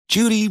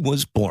Judy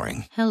was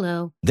boring.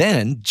 Hello.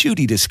 Then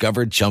Judy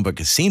discovered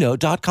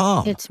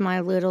ChumbaCasino.com. It's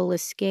my little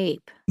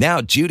escape. Now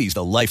Judy's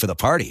the life of the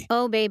party.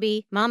 Oh,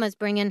 baby, mama's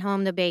bringing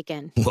home the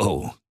bacon.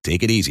 Whoa,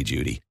 take it easy,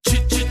 Judy.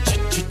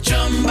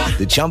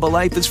 The Chumba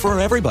life is for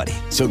everybody.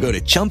 So go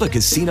to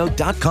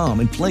ChumbaCasino.com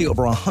and play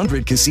over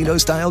 100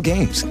 casino-style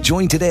games.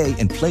 Join today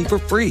and play for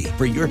free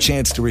for your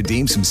chance to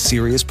redeem some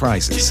serious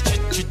prizes.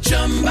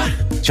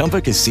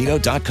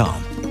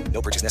 ChumbaCasino.com.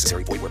 No purchase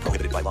necessary. Void where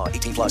prohibited by law.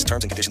 18 plus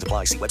terms and conditions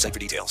apply. See website for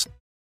details.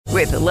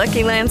 With the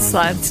Lucky Land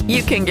Slots,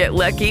 you can get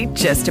lucky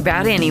just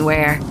about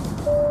anywhere.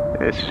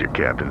 This is your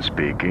captain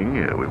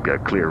speaking. We've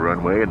got clear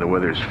runway and the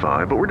weather's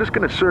fine, but we're just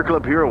going to circle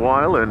up here a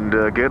while and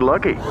get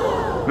lucky.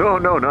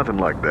 No, nothing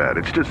like that.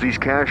 It's just these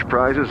cash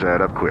prizes add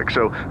up quick.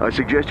 So I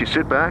suggest you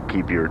sit back,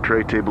 keep your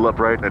tray table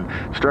upright, and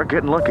start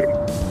getting lucky.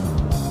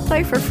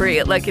 Play for free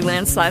at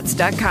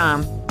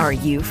LuckyLandSlots.com. Are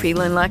you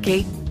feeling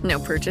lucky? No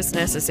purchase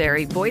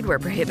necessary. Void where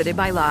prohibited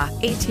by law.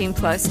 18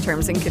 plus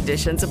terms and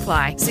conditions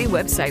apply. See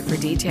website for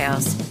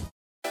details.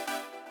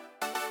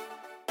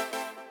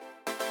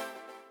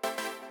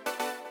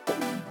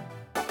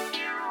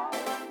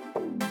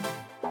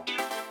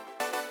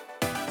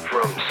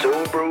 From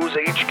Sobros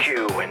HQ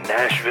in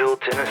Nashville,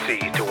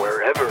 Tennessee, to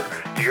wherever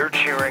you're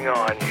cheering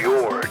on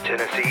your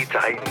Tennessee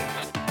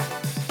Titans.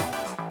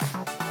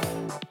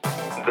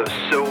 The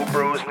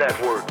Sobros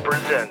Network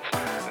presents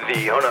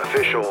the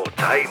Unofficial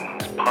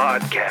Titans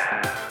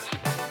Podcast.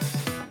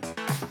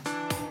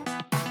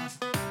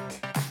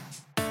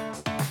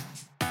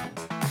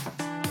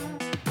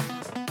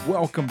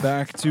 Welcome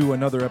back to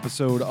another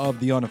episode of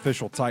the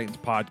Unofficial Titans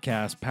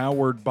Podcast,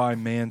 powered by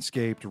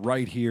Manscaped,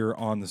 right here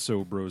on the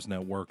Sobros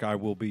Network. I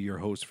will be your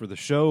host for the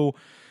show,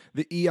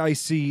 the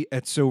EIC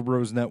at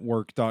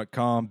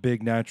SobrosNetwork.com,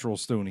 Big Natural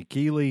Stoney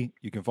Keeley.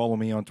 You can follow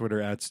me on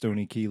Twitter at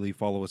Stoney Keeley.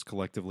 Follow us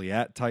collectively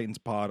at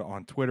TitansPod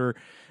on Twitter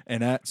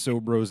and at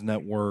Sobros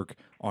Network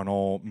on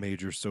all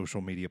major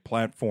social media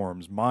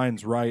platforms.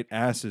 Mine's right,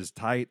 ass is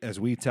tight as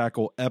we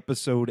tackle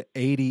episode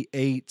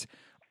 88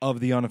 of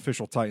the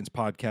Unofficial Titans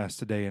Podcast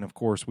today. And of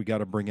course, we got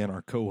to bring in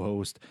our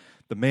co-host,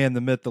 the man,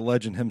 the myth, the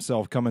legend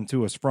himself, coming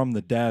to us from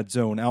the Dad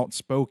Zone,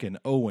 outspoken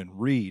Owen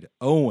Reed.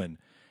 Owen,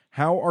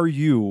 how are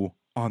you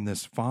on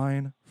this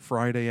fine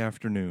Friday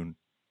afternoon?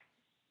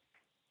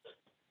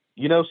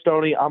 You know,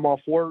 Stoney, I'm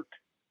off work.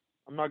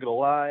 I'm not going to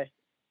lie. I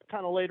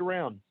kind of laid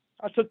around.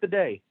 I took the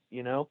day,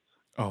 you know.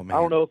 Oh, man. I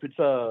don't know if it's,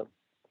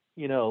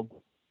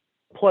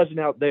 pleasant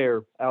out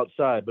there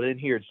outside, but in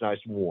here it's nice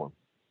and warm.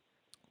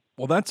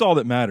 Well, that's all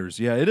that matters.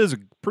 Yeah, it is a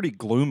pretty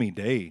gloomy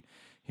day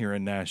here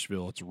in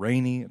Nashville. It's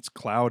rainy. It's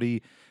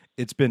cloudy.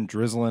 It's been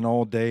drizzling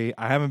all day.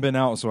 I haven't been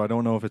out, so I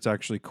don't know if it's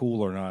actually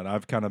cool or not.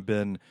 I've kind of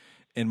been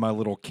in my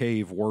little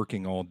cave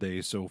working all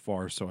day so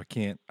far, so I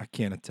can't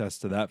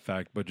attest to that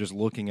fact. But just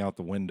looking out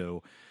the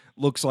window,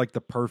 looks like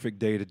the perfect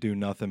day to do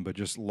nothing but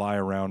just lie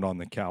around on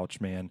the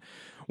couch, man.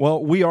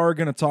 Well, we are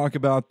going to talk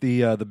about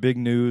the big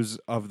news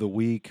of the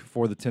week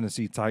for the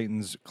Tennessee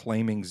Titans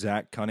claiming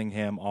Zach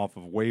Cunningham off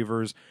of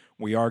waivers.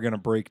 We are going to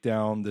break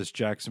down this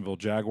Jacksonville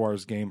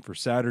Jaguars game for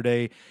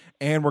Saturday,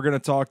 and we're going to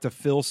talk to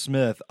Phil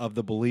Smith of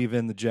the Believe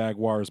in the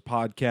Jaguars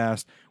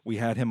podcast. We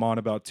had him on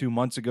about 2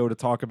 months ago to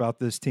talk about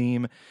this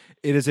team.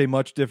 It is a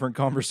much different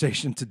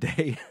conversation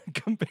today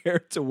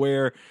compared to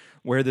where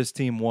this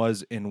team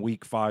was in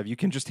week 5. You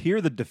can just hear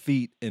the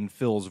defeat in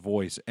Phil's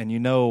voice, and you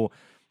know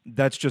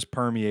that's just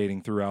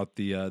permeating throughout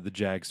the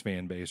Jags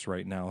fan base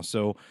right now.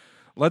 So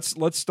let's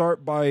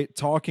start by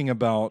talking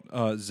about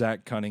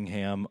Zach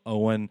Cunningham,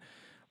 Owen.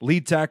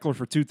 Lead tackler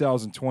for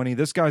 2020.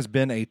 This guy's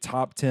been a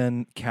top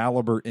 10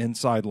 caliber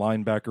inside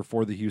linebacker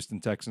for the Houston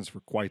Texans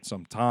for quite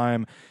some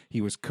time. He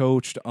was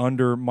coached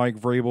under Mike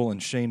Vrabel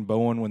and Shane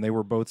Bowen when they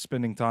were both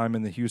spending time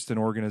in the Houston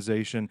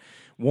organization.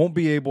 Won't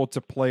be able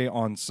to play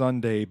on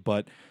Sunday,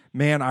 but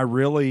man, I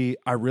really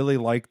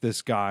like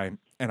this guy,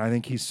 and I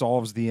think he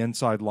solves the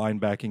inside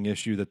linebacking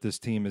issue that this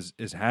team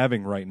is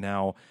having right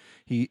now.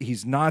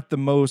 He's not the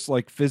most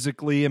like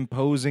physically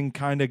imposing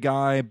kind of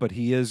guy, but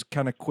he is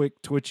kind of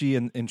quick, twitchy,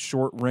 and in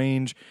short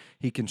range.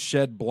 He can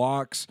shed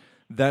blocks,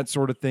 that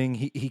sort of thing.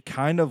 He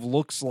kind of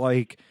looks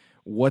like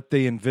what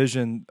they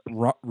envision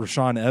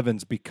Rashaan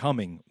Evans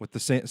becoming with the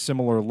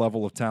similar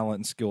level of talent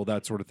and skill,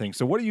 that sort of thing.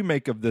 So what do you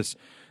make of this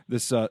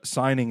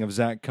signing of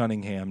Zach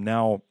Cunningham,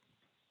 now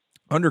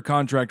under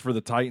contract for the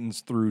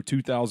Titans through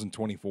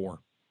 2024?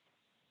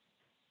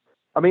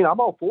 I mean, I'm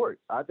all for it.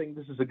 I think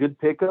this is a good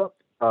pickup.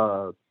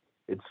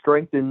 It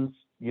strengthens,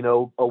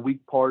 a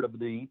weak part of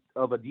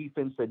a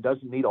defense that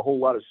doesn't need a whole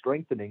lot of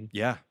strengthening.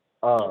 Yeah.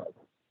 I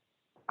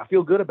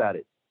feel good about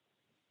it.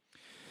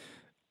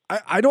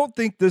 I don't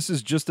think this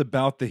is just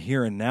about the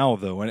here and now,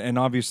 though, and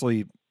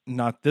obviously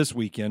not this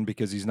weekend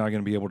because he's not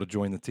going to be able to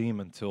join the team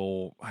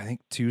until, I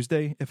think,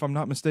 Tuesday, if I'm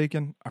not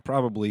mistaken. I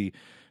probably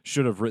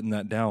should have written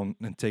that down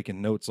and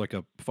taken notes like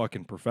a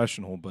fucking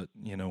professional, but,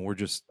 we're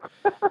just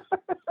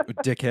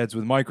dickheads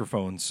with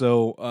microphones.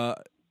 So,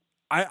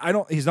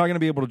 he's not going to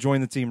be able to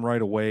join the team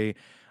right away.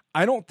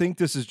 I don't think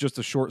this is just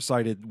a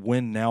short-sighted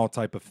win now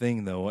type of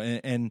thing, though.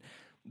 And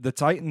the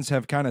Titans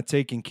have kind of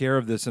taken care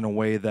of this in a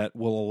way that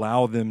will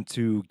allow them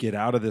to get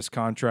out of this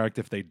contract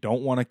if they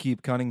don't want to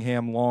keep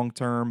Cunningham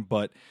long-term.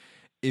 But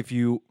if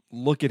you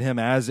look at him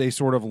as a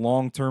sort of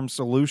long-term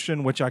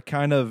solution, which I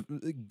kind of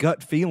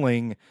gut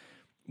feeling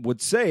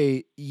would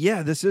say,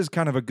 yeah, this is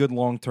kind of a good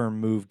long-term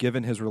move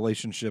given his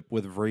relationship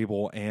with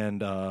Vrabel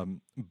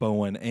and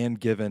Bowen, and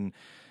given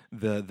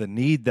the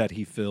need that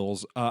he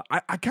fills.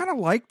 I kind of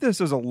like this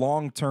as a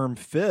long-term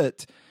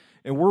fit.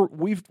 And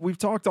we've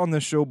talked on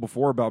this show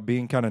before about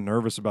being kind of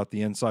nervous about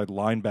the inside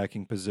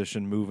linebacking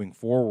position moving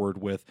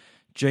forward, with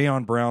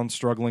Jayon Brown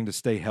struggling to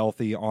stay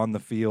healthy on the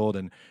field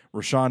and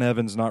Rashaan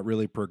Evans not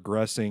really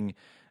progressing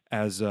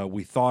as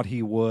we thought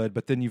he would.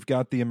 But then you've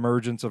got the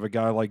emergence of a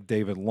guy like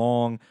David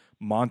Long.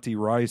 Monty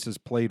Rice has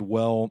played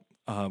well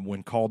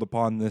when called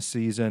upon this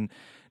season.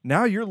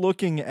 Now you're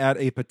looking at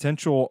a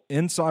potential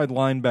inside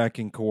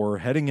linebacking core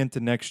heading into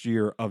next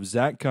year of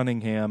Zach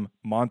Cunningham,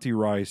 Monty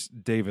Rice,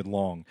 David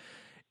Long.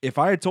 If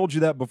I had told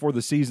you that before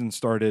the season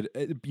started,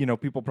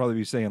 people probably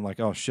be saying like,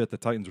 oh shit, the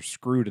Titans are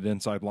screwed at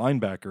inside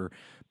linebacker.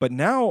 But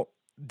now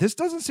this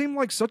doesn't seem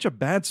like such a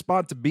bad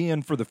spot to be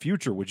in for the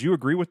future. Would you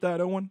agree with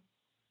that, Owen?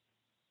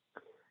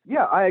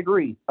 Yeah, I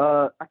agree.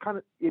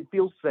 It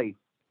feels safe.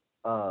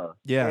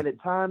 Yeah. And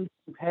at times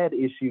we've had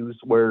issues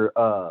where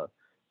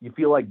you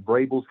feel like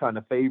Vrabel's kind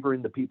of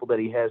favoring the people that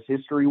he has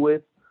history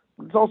with.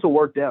 But it's also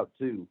worked out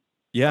too.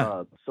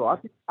 Yeah. So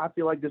I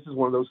feel like this is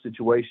one of those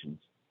situations.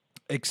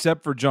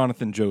 Except for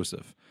Jonathan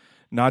Joseph.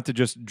 Not to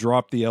just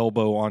drop the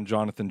elbow on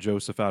Jonathan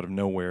Joseph out of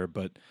nowhere,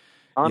 but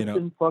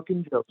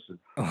fucking Joseph.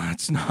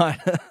 Let's not.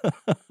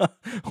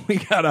 We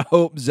gotta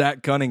hope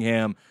Zach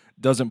Cunningham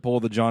doesn't pull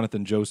the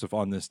Jonathan Joseph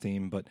on this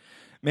team. But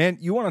man,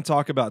 you want to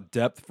talk about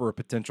depth for a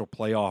potential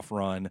playoff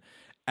run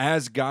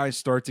as guys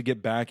start to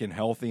get back and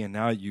healthy, and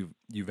now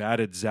you've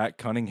added Zach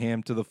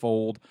Cunningham to the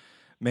fold.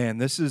 Man,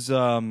 this is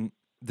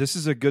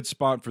a good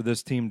spot for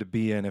this team to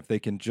be in if they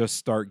can just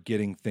start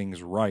getting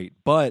things right.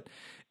 But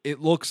it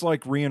looks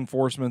like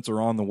reinforcements are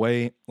on the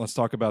way. Let's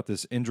talk about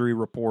this injury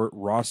report,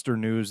 roster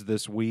news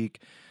this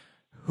week.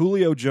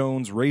 Julio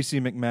Jones, Racey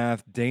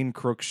McMath, Dane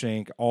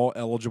Cruikshank, all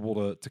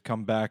eligible to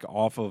come back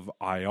off of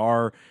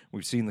IR.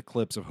 We've seen the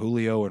clips of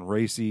Julio and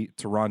Racey.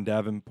 Teron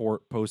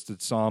Davenport posted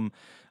some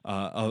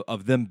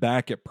of them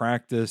back at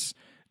practice.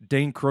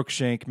 Dane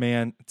Cruikshank,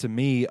 man, to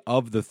me,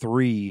 of the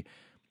three,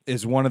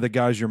 is one of the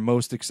guys you're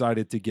most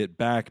excited to get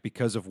back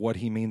because of what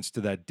he means to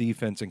that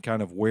defense and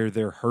kind of where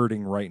they're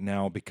hurting right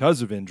now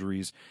because of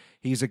injuries.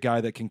 He's a guy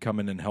that can come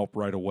in and help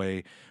right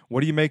away.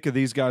 What do you make of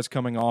these guys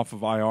coming off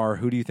of IR?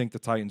 Who do you think the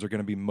Titans are going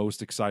to be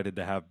most excited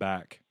to have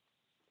back?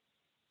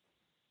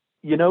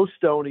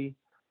 Stoney,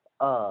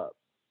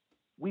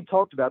 we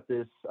talked about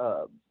this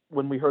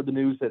when we heard the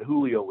news that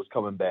Julio was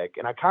coming back,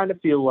 and I kind of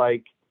feel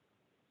like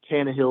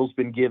Tannehill's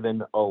been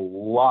given a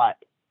lot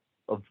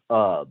of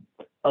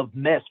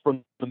mess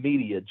from the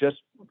media,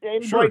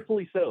 and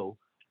rightfully so.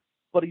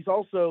 But he's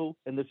also,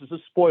 and this is a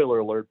spoiler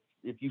alert,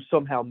 if you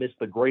somehow missed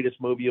the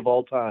greatest movie of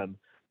all time,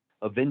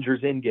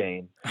 Avengers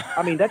Endgame,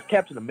 I mean, that's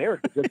Captain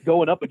America just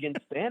going up against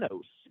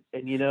Thanos.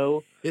 And,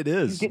 it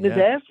is. He's getting his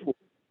ass whooped.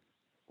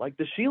 Like,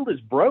 the shield is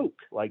broke.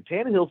 Like,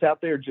 Tannehill's out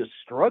there just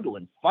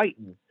struggling,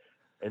 fighting.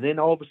 And then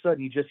all of a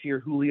sudden you just hear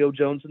Julio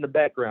Jones in the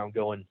background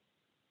going,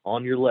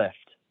 on your left.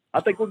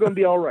 I think we're going to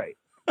be all right.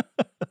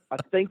 I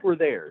think we're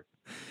there.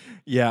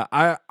 Yeah,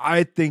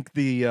 I think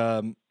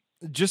the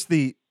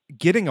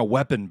getting a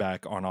weapon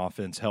back on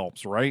offense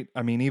helps, right?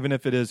 I mean, even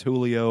if it is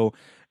Julio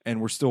and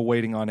we're still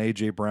waiting on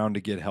A.J. Brown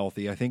to get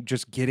healthy, I think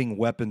just getting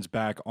weapons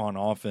back on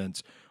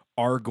offense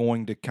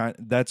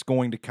that's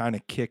going to kind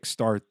of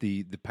kickstart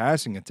the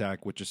passing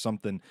attack, which is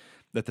something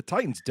that the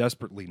Titans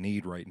desperately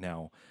need right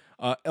now.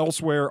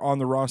 Elsewhere on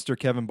the roster,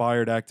 Kevin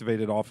Byard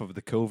activated off of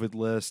the COVID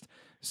list,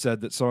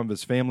 said that some of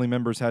his family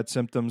members had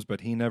symptoms,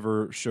 but he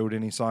never showed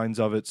any signs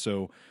of it,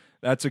 so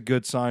that's a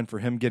good sign for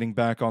him getting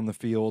back on the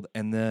field.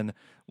 And then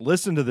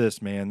listen to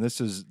this, man. This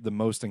is the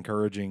most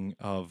encouraging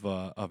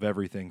of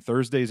everything.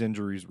 Thursday's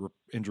injury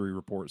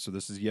report, so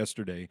this is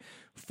yesterday.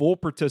 Full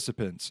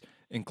participants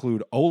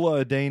include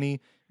Ola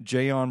Adeni,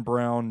 Jayon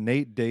Brown,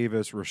 Nate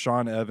Davis,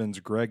 Rashaan Evans,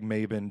 Greg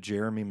Mabin,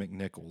 Jeremy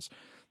McNichols.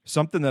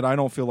 Something that I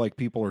don't feel like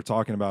people are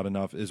talking about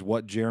enough is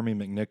what Jeremy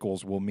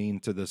McNichols will mean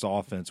to this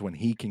offense when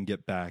he can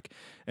get back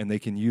and they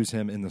can use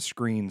him in the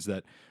screens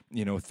that,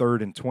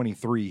 3rd and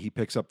 23, he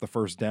picks up the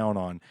first down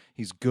on.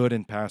 He's good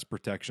in pass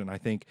protection. I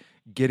think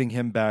getting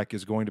him back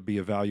is going to be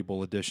a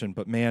valuable addition.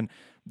 But, man,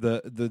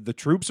 the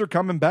troops are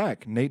coming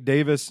back. Nate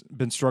Davis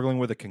been struggling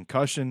with a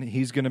concussion.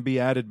 He's going to be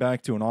added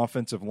back to an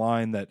offensive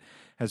line that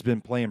has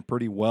been playing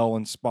pretty well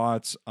in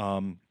spots.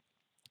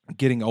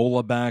 Getting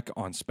Ola back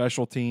on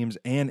special teams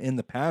and in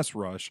the pass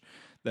rush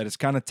that has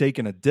kind of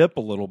taken a dip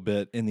a little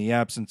bit in the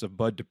absence of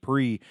Bud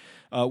Dupree.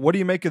 What do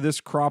you make of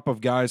this crop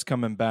of guys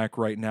coming back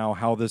right now,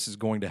 how this is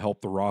going to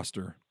help the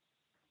roster?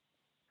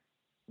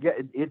 Yeah,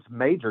 it's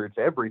major. It's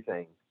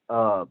everything.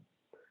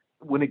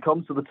 When it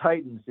comes to the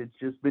Titans, it's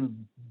just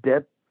been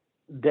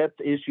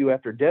depth issue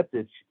after depth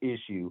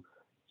issue.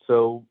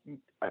 So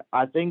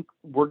I think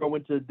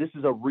this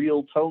is a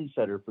real tone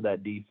setter for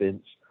that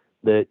defense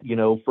that,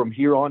 from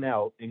here on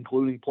out,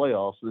 including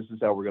playoffs, this is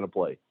how we're going to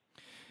play.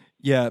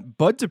 Yeah,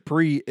 Bud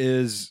Dupree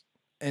is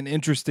an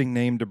interesting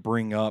name to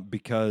bring up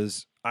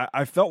because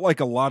I felt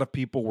like a lot of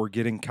people were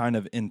getting kind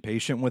of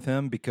impatient with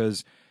him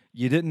because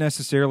you didn't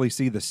necessarily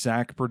see the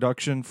sack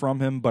production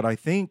from him, but I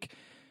think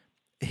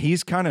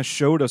he's kind of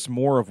showed us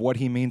more of what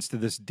he means to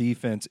this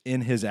defense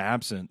in his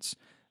absence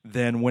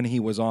than when he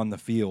was on the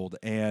field.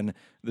 And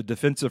the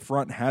defensive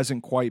front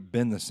hasn't quite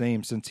been the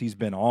same since he's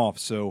been off.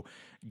 So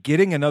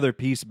getting another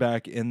piece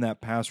back in that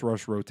pass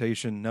rush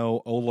rotation,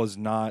 no, Ola's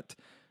not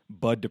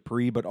Bud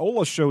Dupree, but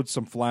Ola showed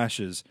some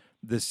flashes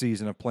this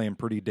season of playing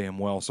pretty damn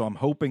well. So I'm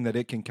hoping that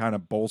it can kind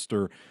of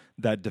bolster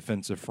that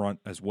defensive front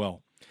as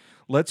well.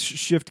 Let's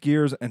shift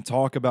gears and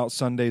talk about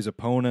Sunday's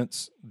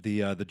opponents,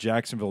 the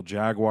Jacksonville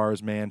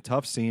Jaguars, man.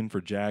 Tough scene for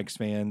Jags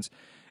fans.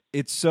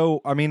 It's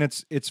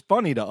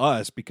funny to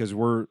us because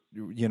we're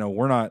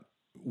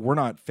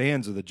not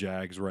fans of the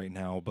Jags right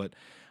now, but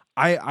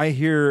I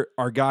hear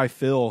our guy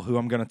Phil, who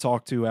I'm going to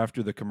talk to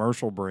after the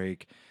commercial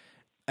break,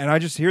 and I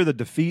just hear the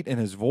defeat in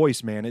his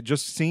voice, man. It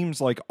just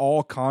seems like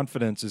all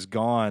confidence is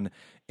gone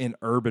in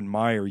Urban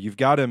Meyer. You've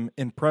got him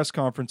in press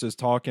conferences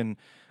talking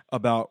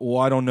about, well,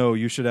 I don't know,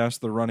 you should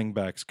ask the running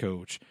backs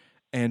coach,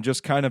 and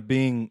just kind of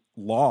being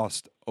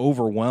lost,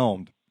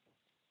 overwhelmed.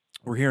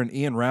 We're hearing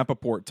Ian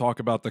Rappaport talk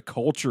about the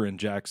culture in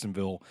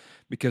Jacksonville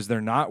because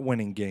they're not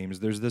winning games.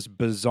 There's this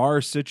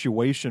bizarre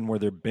situation where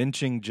they're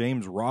benching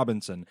James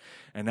Robinson,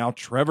 and now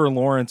Trevor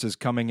Lawrence is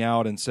coming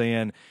out and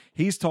saying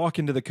he's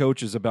talking to the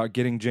coaches about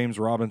getting James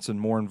Robinson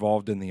more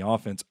involved in the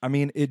offense. I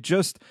mean, it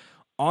just,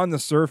 on the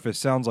surface,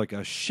 sounds like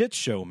a shit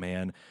show,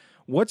 man.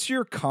 What's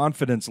your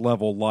confidence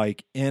level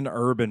like in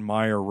Urban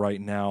Meyer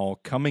right now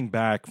coming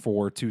back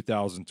for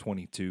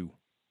 2022?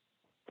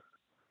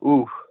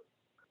 Ooh.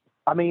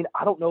 I mean,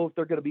 I don't know if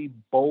they're going to be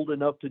bold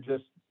enough to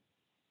just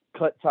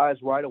cut ties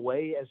right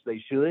away as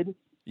they should.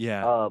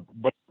 Yeah.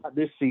 But not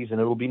this season.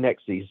 It'll be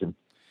next season.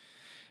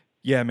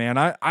 Yeah, man.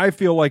 I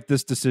feel like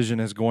this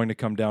decision is going to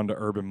come down to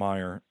Urban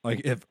Meyer.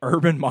 Like, if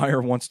Urban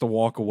Meyer wants to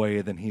walk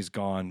away, then he's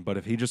gone. But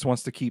if he just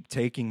wants to keep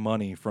taking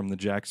money from the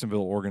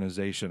Jacksonville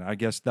organization, I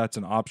guess that's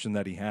an option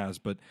that he has.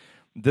 But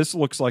this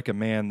looks like a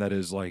man that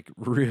is, like,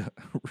 really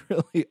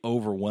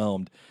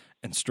overwhelmed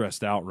and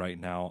stressed out right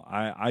now.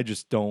 I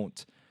just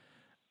don't.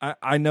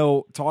 I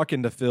know,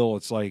 talking to Phil,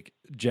 it's like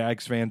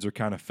Jags fans are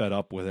kind of fed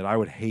up with it. I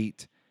would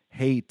hate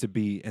to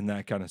be in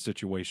that kind of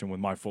situation with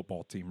my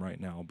football team right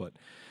now. But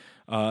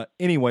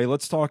anyway,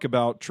 let's talk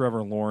about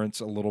Trevor Lawrence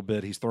a little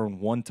bit. He's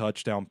thrown one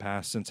touchdown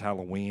pass since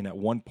Halloween. At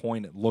one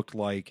point, it looked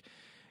like,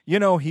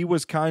 he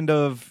was kind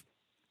of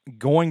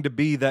going to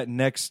be that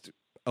next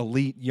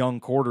elite young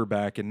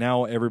quarterback, and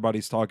now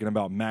everybody's talking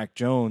about Mac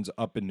Jones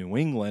up in New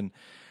England.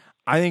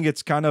 I think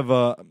it's kind of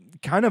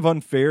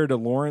unfair to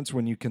Lawrence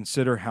when you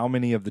consider how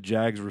many of the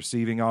Jags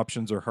receiving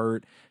options are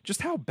hurt,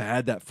 just how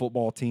bad that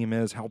football team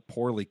is, how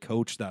poorly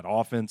coached that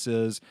offense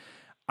is.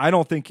 I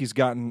don't think he's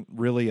gotten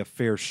really a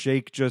fair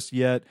shake just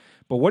yet.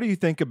 But what do you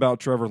think about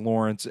Trevor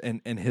Lawrence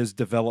and his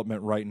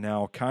development right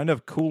now, kind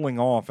of cooling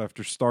off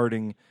after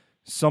starting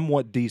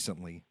somewhat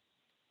decently?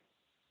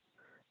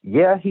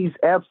 Yeah, he's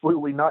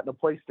absolutely not in a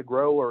place to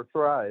grow or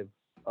thrive.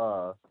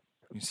 You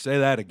say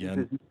that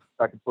again.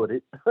 I can put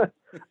it.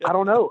 I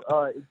don't know.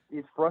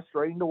 It's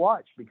frustrating to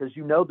watch because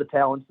the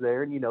talent's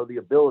there and the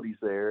ability's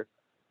there,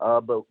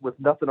 but with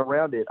nothing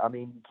around it, I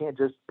mean, you can't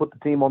just put the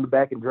team on the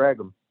back and drag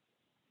them.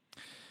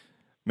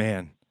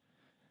 Man,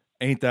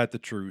 ain't that the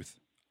truth?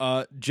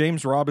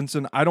 James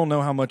Robinson, I don't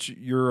know how much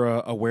you're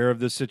aware of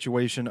this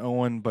situation,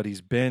 Owen, but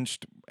he's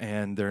benched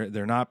and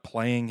they're not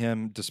playing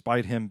him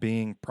despite him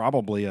being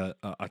probably a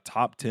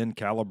top 10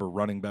 caliber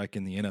running back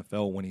in the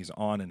NFL when he's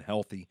on and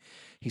healthy.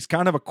 He's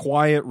kind of a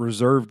quiet,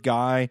 reserved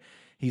guy.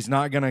 He's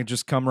not going to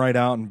just come right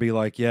out and be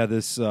like, yeah,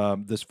 this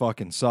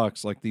fucking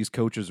sucks. Like, these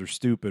coaches are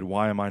stupid.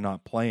 Why am I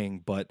not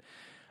playing? But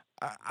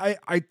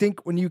I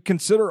think when you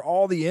consider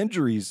all the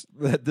injuries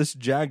that this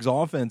Jags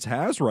offense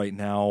has right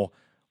now,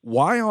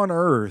 why on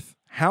earth,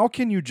 how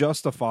can you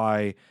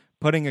justify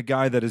putting a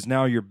guy that is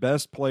now your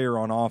best player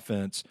on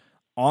offense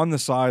on the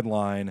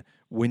sideline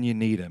when you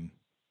need him?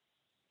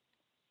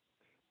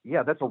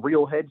 Yeah, that's a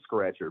real head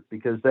scratcher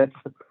because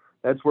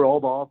that's where all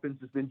the offense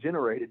has been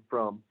generated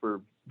from for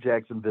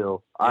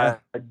Jacksonville. Yeah.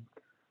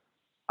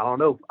 I don't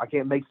know. I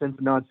can't make sense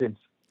of nonsense.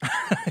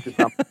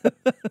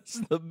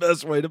 That's the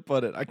best way to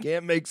put it. I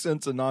can't make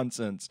sense of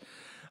nonsense.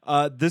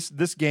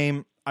 This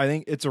game, I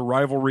think it's a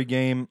rivalry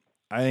game.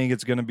 I think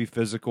it's going to be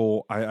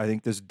physical. I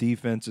think this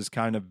defense is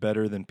kind of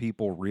better than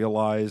people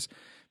realize.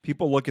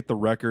 People look at the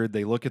record.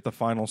 They look at the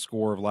final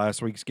score of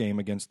last week's game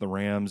against the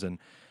Rams, and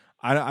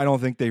I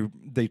don't think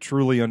they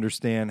truly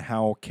understand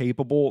how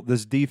capable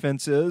this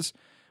defense is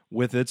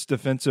with its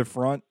defensive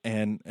front.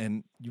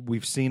 And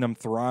we've seen them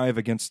thrive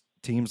against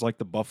teams like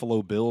the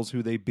Buffalo Bills,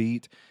 who they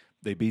beat.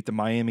 They beat the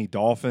Miami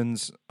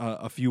Dolphins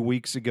a few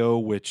weeks ago,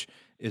 which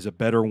is a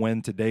better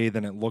win today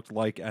than it looked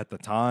like at the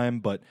time.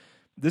 But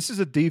this is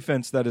a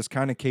defense that is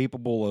kind of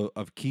capable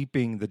of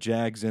keeping the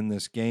Jags in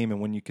this game.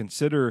 And when you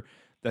consider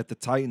that the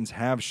Titans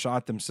have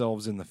shot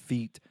themselves in the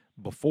feet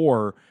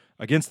before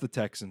against the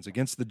Texans,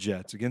 against the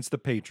Jets, against the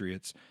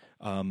Patriots,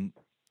 and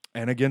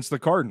against the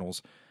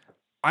Cardinals,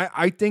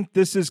 I think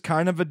this is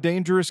kind of a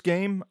dangerous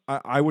game.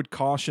 I would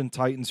caution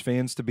Titans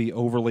fans to be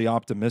overly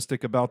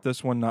optimistic about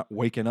this one, not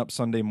waking up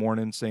Sunday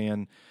morning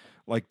saying,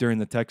 like during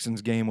the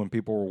Texans game when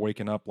people were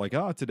waking up like,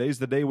 today's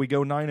the day we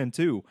go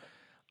 9-2.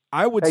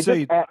 I would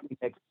say just at me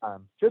next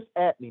time. Just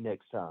at me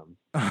next time.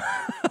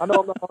 I know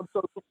I'm not on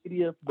social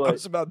media, but I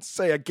was about to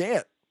say I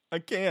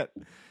can't.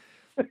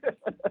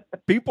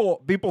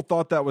 People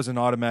thought that was an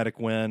automatic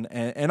win,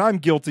 and I'm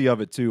guilty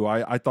of it too.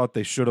 I thought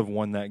they should have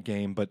won that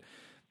game, but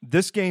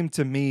this game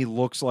to me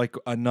looks like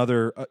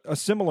a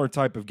similar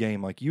type of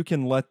game. Like you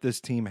can let this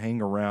team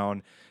hang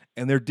around,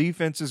 and their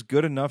defense is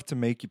good enough to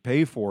make you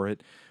pay for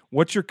it.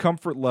 What's your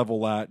comfort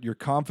level at, your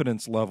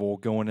confidence level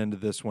going into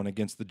this one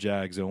against the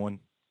Jags,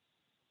 Owen?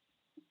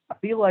 I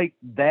feel like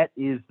that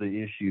is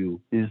the issue,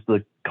 is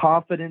the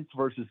confidence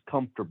versus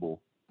comfortable.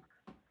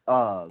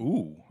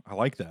 Ooh, I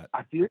like that.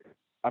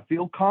 I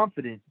feel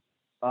confident.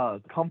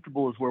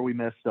 Comfortable is where we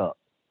messed up.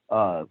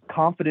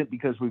 Confident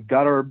because we've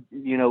got our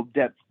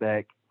depth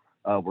back.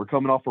 We're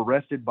coming off a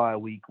rested bye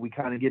week. We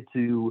kind of get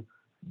to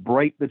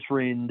break the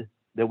trend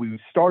that we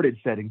started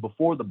setting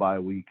before the bye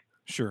week.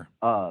 Sure.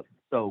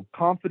 So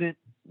confident,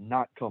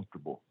 not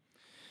comfortable.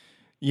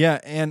 Yeah,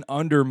 and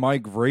under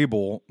Mike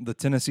Vrabel, the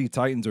Tennessee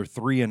Titans are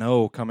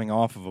 3-0 coming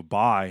off of a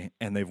bye,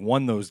 and they've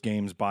won those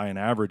games by an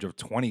average of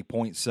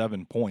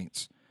 20.7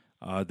 points.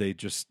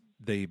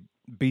 They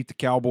beat the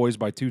Cowboys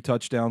by 2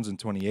 touchdowns in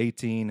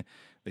 2018.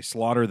 They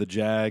slaughtered the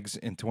Jags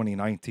in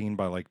 2019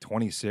 by like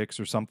 26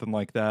 or something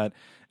like that.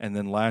 And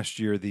then last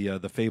year,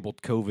 the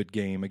fabled COVID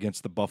game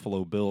against the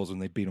Buffalo Bills,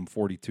 and they beat them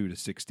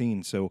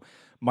 42-16. So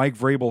Mike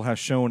Vrabel has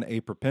shown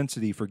a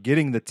propensity for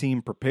getting the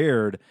team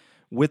prepared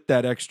with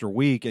that extra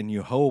week, and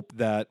you hope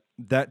that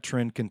that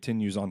trend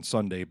continues on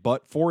Sunday.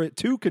 But for it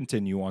to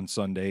continue on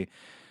Sunday,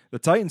 the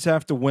Titans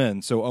have to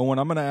win. So, Owen,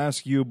 I'm going to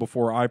ask you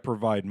before I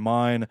provide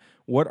mine,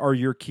 what are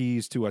your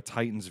keys to a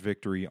Titans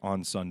victory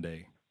on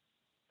Sunday?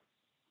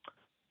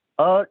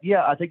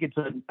 I think it's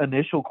an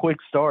initial quick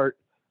start,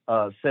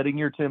 setting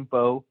your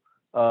tempo,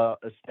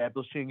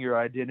 establishing your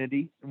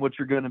identity and what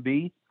you're going to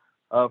be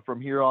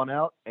from here on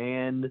out,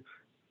 and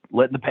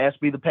letting the past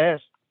be the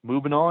past,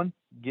 moving on,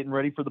 getting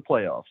ready for the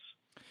playoffs.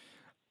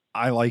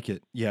 I like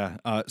it. Yeah.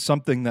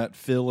 Something that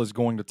Phil is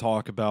going to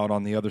talk about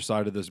on the other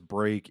side of this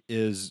break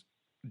is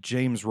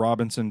James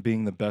Robinson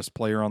being the best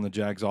player on the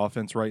Jags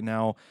offense right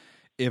now.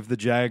 If the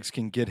Jags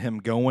can get him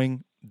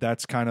going,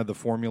 that's kind of the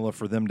formula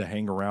for them to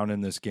hang around in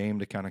this game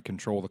to kind of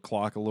control the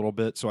clock a little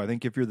bit. So I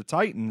think if you're the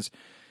Titans,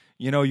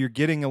 you're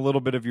getting a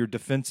little bit of your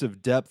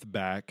defensive depth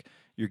back.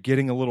 You're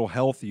getting a little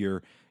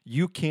healthier.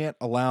 You can't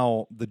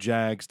allow the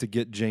Jags to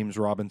get James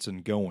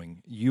Robinson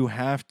going. You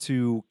have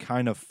to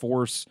kind of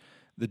force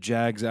the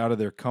Jags out of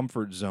their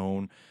comfort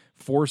zone,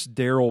 force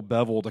Darrell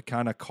Bevell to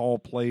kind of call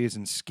plays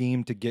and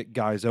scheme to get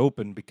guys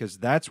open, because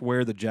that's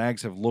where the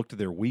Jags have looked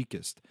their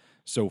weakest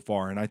so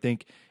far. And I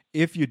think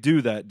if you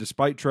do that,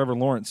 despite Trevor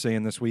Lawrence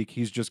saying this week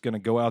he's just going to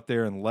go out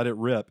there and let it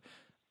rip,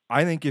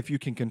 I think if you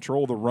can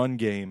control the run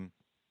game,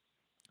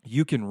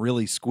 you can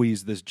really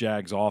squeeze this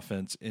Jags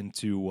offense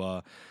into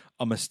a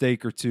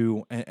mistake or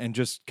two and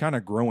just kind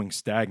of growing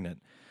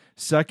stagnant.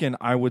 Second,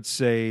 I would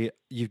say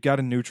you've got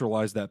to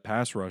neutralize that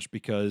pass rush,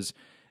 because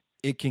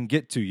it can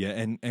get to you.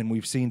 And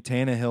we've seen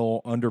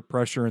Tannehill under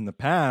pressure in the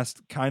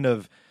past kind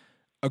of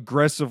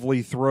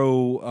aggressively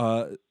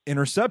throw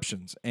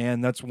interceptions.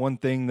 And that's one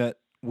thing that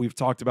we've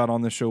talked about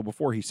on the show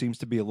before. He seems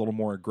to be a little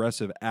more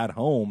aggressive at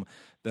home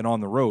than on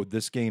the road.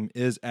 This game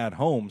is at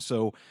home.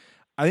 So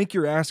I think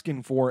you're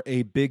asking for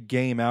a big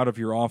game out of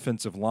your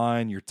offensive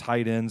line, your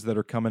tight ends that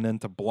are coming in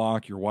to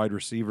block, your wide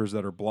receivers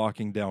that are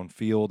blocking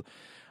downfield.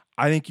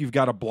 I think you've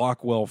got to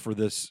block well for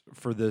this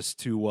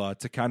to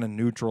kind of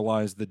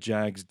neutralize the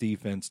Jags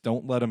defense.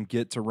 Don't let them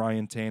get to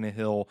Ryan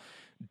Tannehill.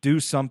 Do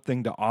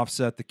something to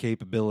offset the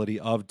capability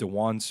of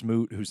DeJuan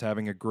Smoot, who's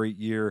having a great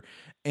year,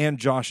 and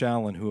Josh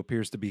Allen, who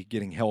appears to be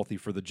getting healthy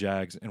for the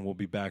Jags and will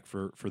be back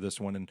for this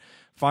one. And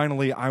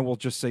finally, I will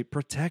just say,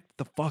 protect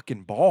the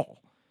fucking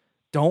ball.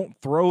 Don't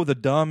throw the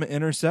dumb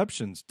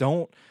interceptions.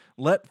 Don't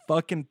let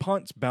fucking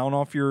punts bounce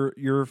off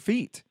your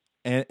feet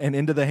and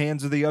into the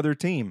hands of the other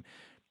team.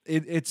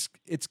 It's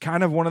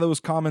kind of one of those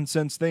common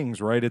sense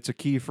things, right? It's a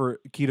key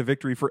to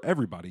victory for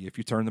everybody. If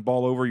you turn the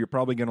ball over, you're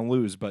probably going to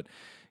lose. But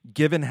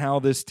given how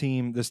this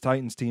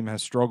Titans team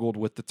has struggled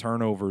with the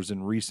turnovers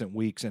in recent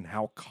weeks and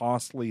how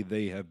costly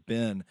they have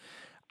been,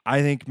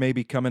 I think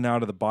maybe coming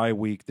out of the bye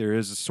week, there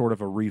is a sort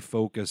of a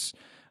refocus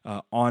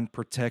on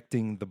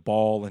protecting the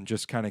ball and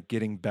just kind of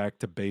getting back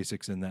to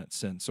basics in that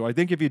sense. So I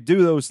think if you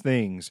do those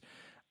things,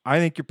 I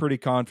think you're pretty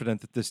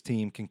confident that this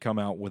team can come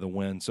out with a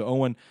win. So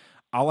Owen,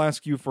 I'll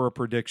ask you for a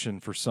prediction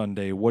for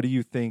Sunday. What do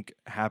you think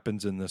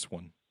happens in this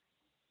one?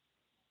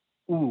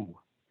 Ooh,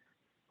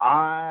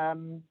 I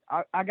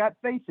got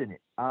faith in it.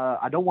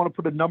 I don't want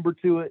to put a number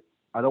to it,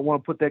 I don't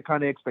want to put that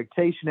kind of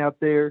expectation out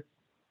there,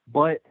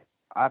 but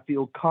I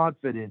feel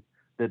confident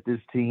that this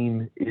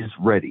team is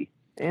ready.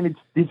 And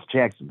it's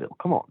Jacksonville.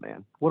 Come on,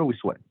 man. What are we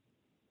sweating?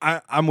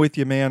 I'm with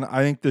you, man.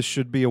 I think this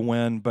should be a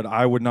win, but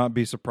I would not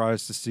be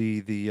surprised to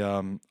see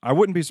I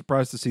wouldn't be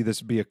surprised to see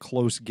this be a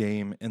close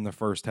game in the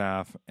first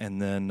half,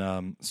 and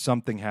then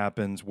something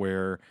happens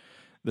where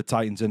the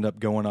Titans end up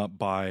going up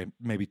by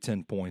maybe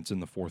 10 points in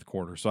the fourth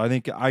quarter. So I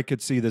think I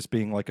could see this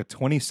being like a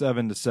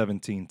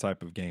 27-17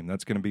 type of game.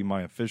 That's going to be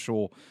my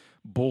official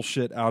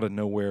bullshit out of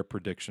nowhere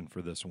prediction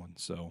for this one.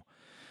 So,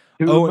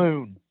 To the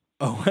moon.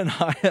 and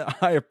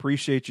I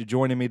appreciate you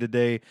joining me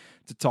today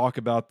to talk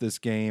about this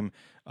game.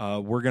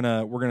 We're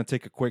gonna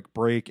take a quick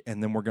break,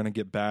 and then we're gonna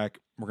get back.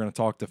 We're gonna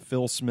talk to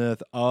Phil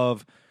Smith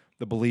of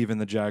the Believe in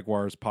the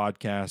Jaguars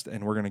podcast,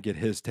 and we're gonna get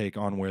his take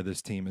on where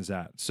this team is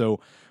at. So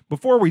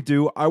before we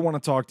do, I want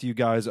to talk to you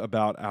guys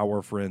about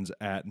our friends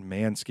at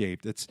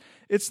Manscaped.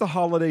 It's the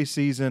holiday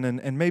season,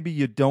 and maybe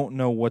you don't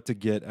know what to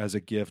get as a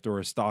gift or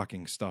a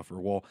stocking stuffer.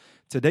 Well,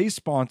 today's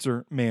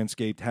sponsor,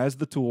 Manscaped, has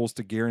the tools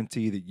to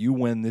guarantee that you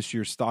win this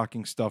year's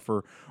stocking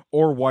stuffer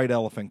or white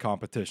elephant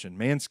competition.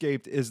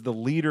 Manscaped is the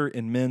leader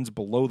in men's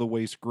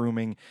below-the-waist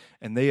grooming,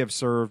 and they have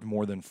served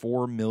more than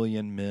 4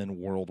 million men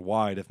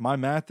worldwide. If my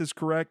math is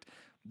correct,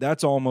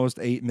 that's almost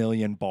 8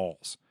 million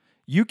balls.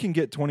 You can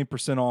get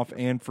 20% off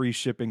and free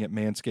shipping at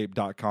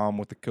manscaped.com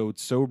with the code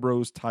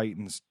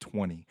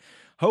SOBROSTITANS20.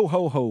 Ho,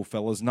 ho, ho,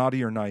 fellas,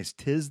 naughty or nice,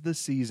 'tis the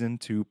season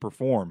to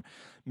perform.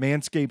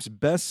 Manscaped's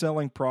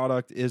best-selling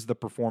product is the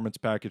Performance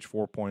Package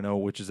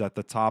 4.0, which is at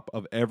the top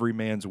of every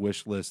man's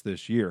wish list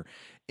this year.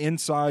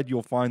 Inside,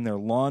 you'll find their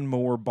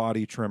lawnmower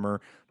body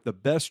trimmer, the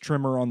best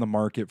trimmer on the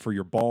market for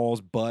your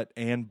balls, butt,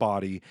 and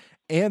body,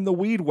 and the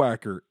Weed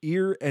Whacker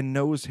ear and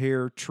nose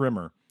hair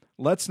trimmer.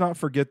 Let's not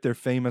forget their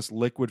famous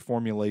liquid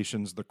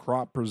formulations, the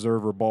Crop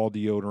Preserver Ball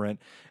Deodorant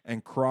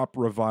and Crop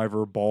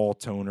Reviver Ball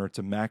Toner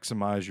to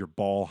maximize your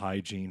ball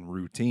hygiene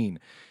routine.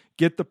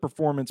 Get the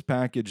Performance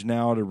Package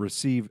now to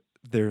receive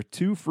their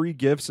 2 free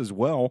gifts as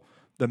well,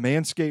 the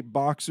Manscaped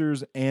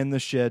Boxers and the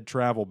Shed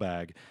Travel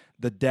Bag.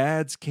 The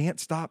dads can't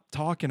stop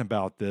talking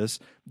about this,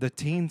 the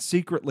teens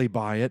secretly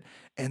buy it,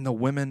 and the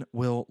women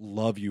will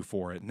love you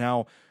for it.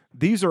 Now,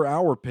 these are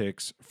our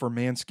picks for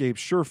Manscaped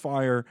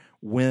Surefire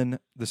Win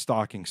the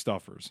Stocking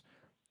Stuffers.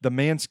 The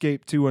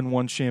Manscaped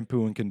 2-in-1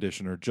 shampoo and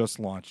conditioner just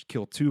launched.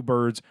 Kill 2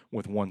 birds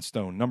with 1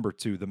 stone. Number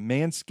 2, the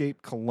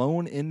Manscaped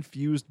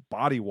Cologne-infused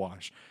body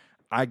wash.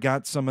 I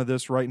got some of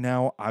this right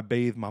now. I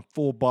bathe my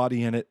full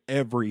body in it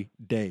every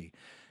day.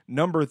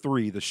 Number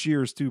 3, the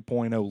Shears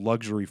 2.0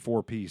 luxury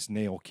 4-piece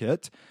nail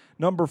kit.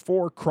 Number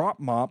 4, Crop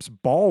Mops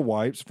ball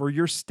wipes for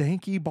your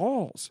stanky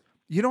balls.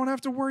 You don't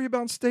have to worry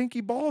about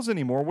stanky balls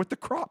anymore with the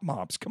Crop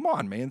Mops. Come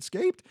on,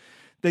 Manscaped.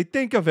 They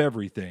think of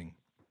everything.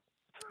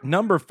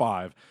 Number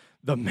 5,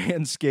 the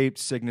Manscaped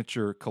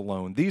Signature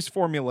Cologne. These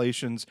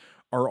formulations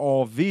are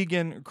all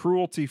vegan,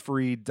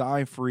 cruelty-free,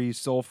 dye-free,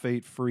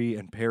 sulfate-free,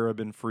 and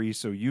paraben-free,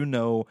 so you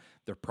know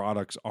their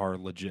products are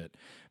legit.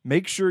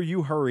 Make sure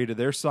you hurry to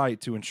their site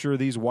to ensure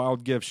these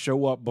wild gifts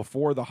show up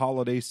before the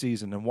holiday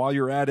season. And while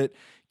you're at it,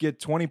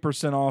 get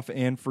 20% off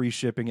and free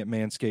shipping at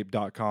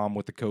manscaped.com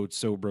with the code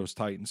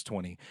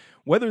SOBROSTITANS20.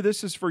 Whether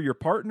this is for your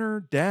partner,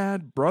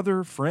 dad,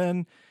 brother,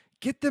 friend,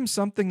 get them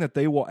something that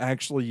they will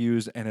actually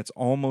use, and it's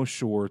almost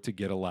sure to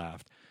get a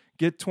laugh.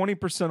 Get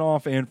 20%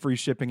 off and free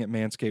shipping at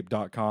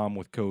manscaped.com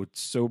with code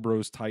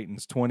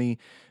SOBROSTITANS20.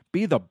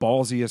 Be the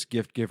ballsiest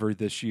gift giver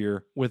this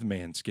year with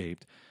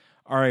Manscaped.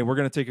 All right, we're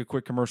going to take a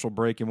quick commercial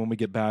break, and when we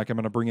get back, I'm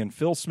going to bring in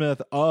Phil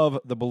Smith of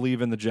the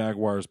Believe in the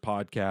Jaguars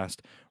podcast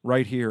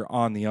right here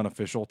on the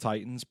Unofficial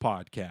Titans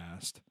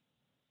podcast.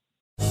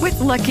 With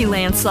Lucky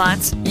Land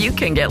Slots, you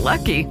can get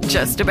lucky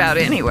just about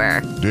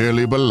anywhere.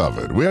 Dearly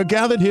beloved, we are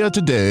gathered here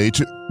today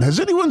to... Has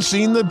anyone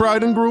seen the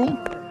bride and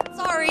groom?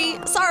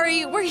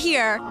 Sorry, we're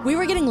here. We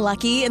were getting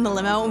lucky in the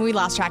limo and we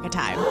lost track of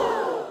time.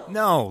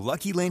 No,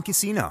 Lucky Land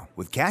Casino,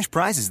 with cash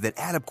prizes that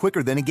add up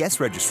quicker than a guest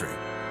registry.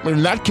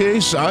 In that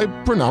case, I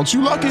pronounce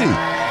you lucky.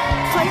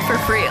 Play for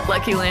free at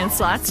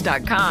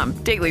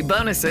LuckyLandSlots.com. Daily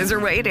bonuses are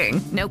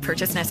waiting. No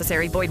purchase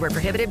necessary. Void where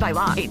prohibited by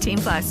law.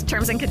 18+.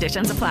 Terms and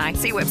conditions apply.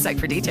 See website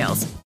for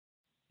details.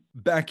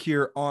 Back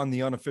here on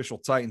the Unofficial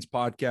Titans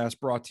podcast,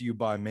 brought to you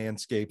by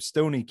Manscaped.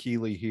 Stoney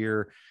Keeley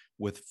here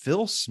with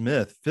Phil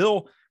Smith.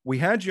 Phil, we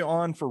had you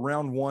on for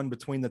round 1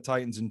 between the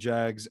Titans and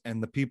Jags,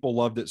 and the people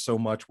loved it so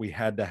much we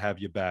had to have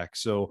you back.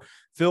 So,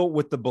 Phil,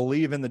 with the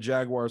Believe in the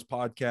Jaguars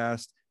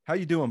podcast, how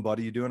you doing,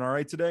 buddy? You doing all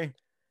right today?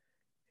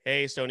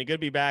 Hey, Stoney, good to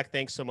be back.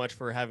 Thanks so much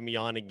for having me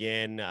on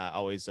again.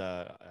 Always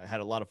had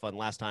a lot of fun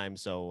last time,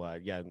 so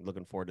yeah,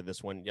 looking forward to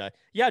this one.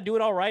 Yeah,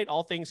 doing all right.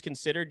 All things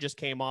considered, just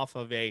came off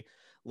of a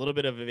little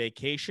bit of a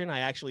vacation. I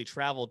actually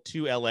traveled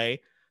to LA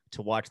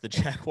to watch the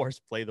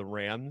Jaguars play the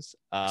Rams.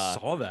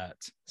 Saw that.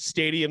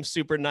 Stadium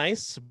super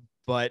nice,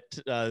 but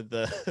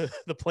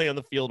the play on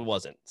the field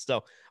wasn't.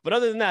 So, but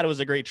other than that, it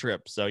was a great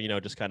trip. So,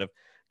 just kind of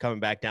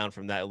coming back down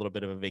from that, a little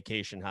bit of a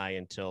vacation high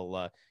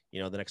until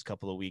the next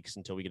couple of weeks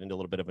until we get into a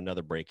little bit of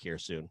another break here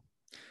soon.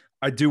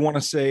 I do want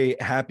to say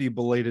happy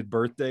belated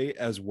birthday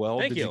as well.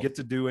 Thank Did you. you get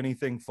to do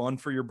anything fun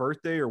for your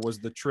birthday, or was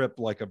the trip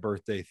like a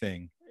birthday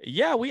thing?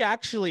 Yeah, we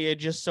actually, it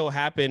just so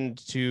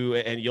happened to,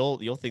 and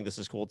you'll think this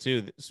is cool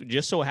too. This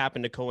just so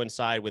happened to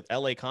coincide with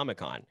LA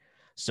Comic-Con.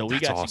 So we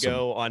That's got awesome. to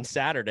go on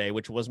Saturday,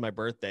 which was my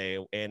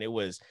birthday, and it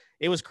was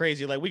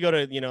crazy. Like we go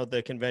to,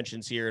 the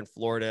conventions here in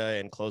Florida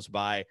and close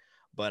by,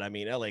 but I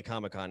mean, LA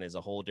Comic-Con is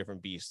a whole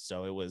different beast.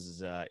 So it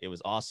was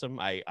awesome.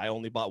 I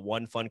only bought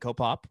one Funko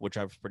Pop, which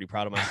I was pretty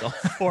proud of myself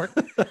for.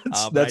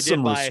 That's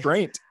some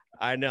restraint.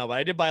 I know, but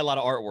I did buy a lot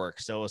of artwork,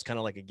 so it was kind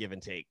of like a give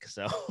and take.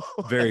 So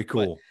Very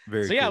cool.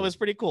 Very so yeah, cool. it was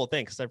pretty cool.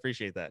 Thanks. I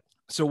appreciate that.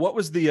 So what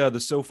was the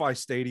SoFi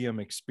Stadium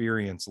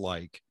experience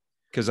like?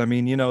 Because I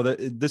mean,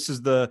 this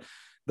is the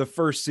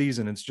first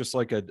season. It's just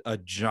like a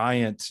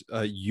giant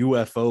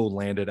UFO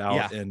landed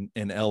out in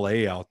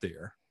LA out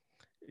there.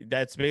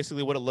 That's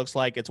basically what it looks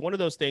like. It's one of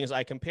those things.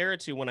 I compare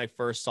it to when I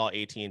first saw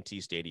AT&T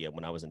Stadium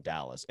when I was in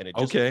Dallas, and it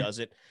just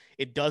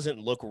doesn't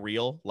look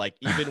real. Like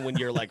even when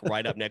you're like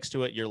right up next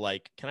to it, you're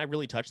like, can I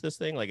really touch this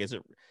thing? Like,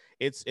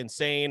 it's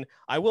insane.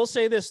 I will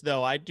say this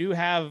though. I do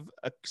have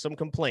some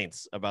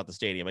complaints about the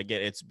stadium.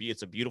 Again,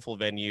 it's a beautiful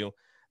venue.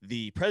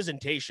 The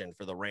presentation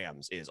for the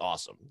Rams is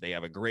awesome. They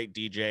have a great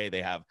DJ.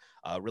 They have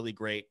really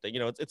great,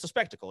 it's a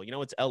spectacle.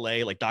 It's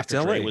LA. Like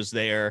Dr. Dre was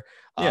there.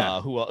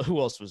 Yeah. Who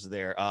else was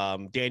there?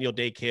 Daniel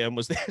Day Kim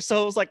was there.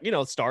 So it was like,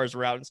 stars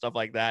were out and stuff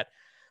like that.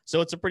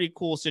 So it's a pretty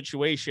cool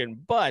situation.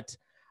 But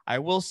I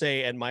will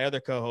say, and my other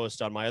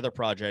co-host on my other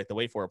project, the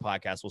Wait For It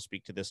podcast, will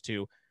speak to this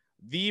too.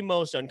 The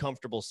most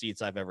uncomfortable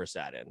seats I've ever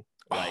sat in.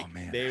 Like, oh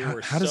man, they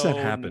were how does that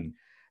happen?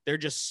 They're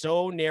just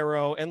so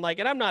narrow, and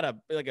I'm not a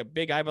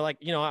big guy, but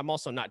I'm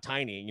also not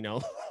tiny,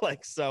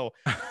 so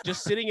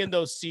just sitting in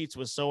those seats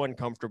was so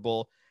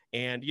uncomfortable.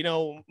 And,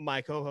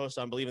 my co-host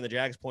on Believe in the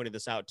Jags pointed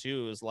this out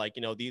too, is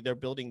they're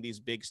building these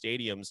big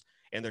stadiums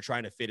and they're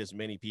trying to fit as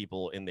many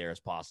people in there as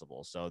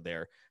possible. So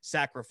they're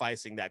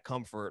sacrificing that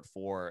comfort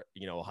for,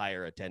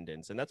 higher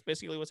attendance. And that's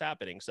basically what's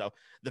happening. So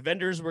the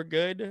vendors were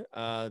good.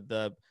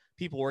 The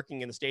people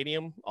working in the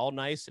stadium, all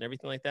nice and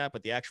everything like that.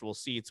 But the actual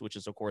seats, which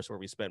is of course where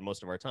we spent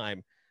most of our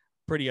time,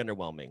 pretty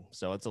underwhelming.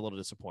 So it's a little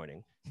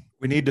disappointing.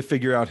 We need to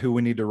figure out who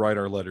we need to write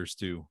our letters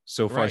to.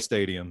 SoFi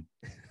Stadium.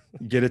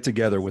 Get it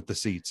together with the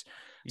seats.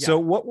 Yeah. So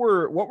what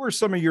were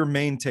some of your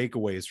main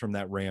takeaways from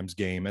that Rams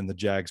game and the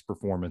Jags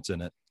performance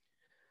in it?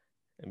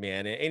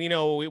 Man,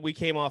 and we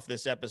came off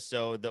this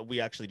episode that we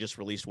actually just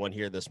released one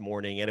here this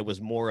morning, and it was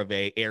more of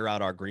a air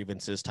out our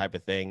grievances type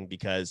of thing,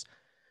 because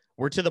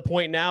we're to the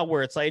point now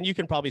where it's like, and you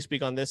can probably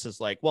speak on this, is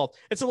like, well,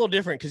 it's a little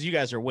different because you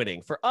guys are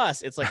winning. For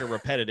us, it's like a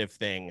repetitive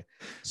thing.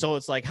 So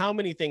it's like, how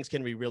many things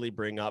can we really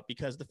bring up?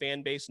 Because the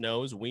fan base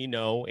knows, we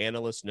know,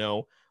 analysts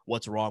know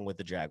what's wrong with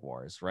the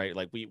Jaguars, right?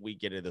 Like we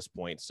get to this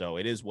point. So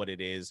it is what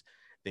it is.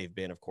 They've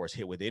been, of course,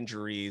 hit with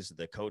injuries.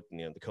 The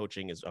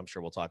coaching is, I'm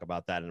sure we'll talk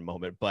about that in a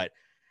moment, but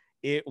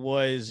it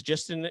was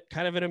just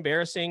kind of an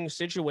embarrassing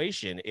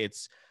situation.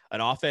 It's an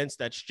offense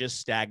that's just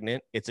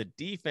stagnant. It's a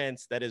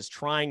defense that is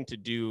trying to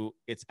do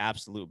its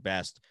absolute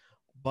best,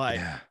 but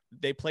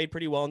they played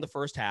pretty well in the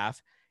first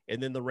half.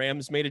 And then the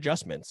Rams made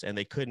adjustments and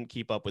they couldn't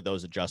keep up with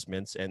those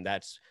adjustments. And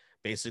that's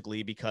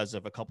basically because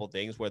of a couple of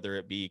things, whether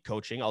it be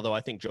coaching, although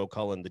I think Joe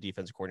Cullen, the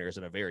defensive coordinator, has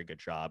done a very good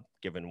job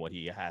given what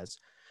he has.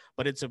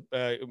 But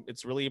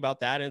it's really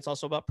about that. And it's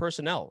also about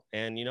personnel.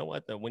 And you know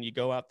what? When you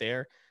go out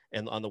there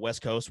and on the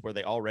West Coast where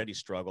they already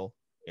struggle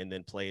and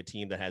then play a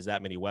team that has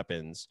that many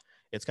weapons,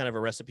 it's kind of a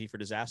recipe for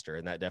disaster.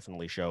 And that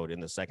definitely showed in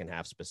the second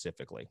half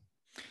specifically.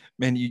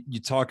 Man, you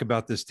talk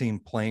about this team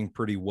playing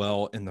pretty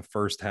well in the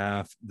first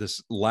half.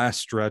 This last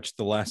stretch,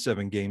 the last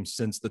 7 games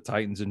since the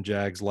Titans and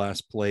Jags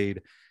last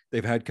played,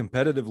 they've had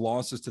competitive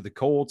losses to the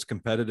Colts,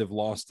 competitive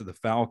loss to the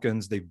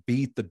Falcons. They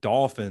beat the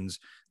Dolphins.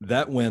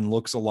 That win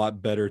looks a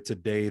lot better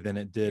today than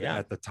it did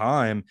at the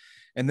time.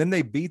 And then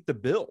they beat the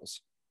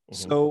Bills.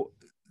 Mm-hmm. So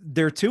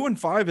they're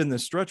 2-5 in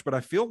this stretch, but I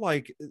feel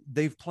like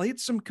they've played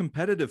some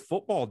competitive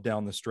football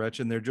down the stretch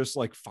and they're just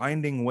like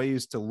finding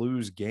ways to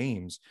lose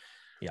games.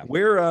 Yeah.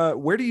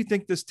 Where do you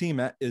think this team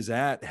is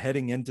at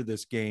heading into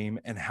this game,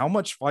 and how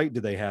much fight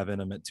do they have in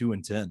them at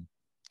 2-10?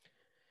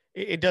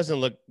 It doesn't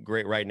look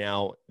great right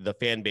now. The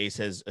fan base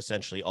has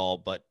essentially all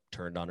but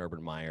turned on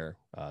Urban Meyer,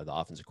 the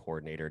offensive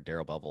coordinator,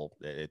 Darrell Bevell.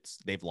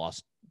 They've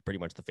lost pretty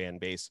much the fan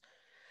base.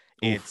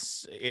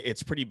 Oof.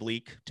 It's pretty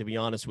bleak, to be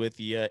honest with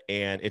you,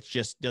 and it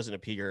just doesn't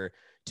appear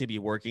to be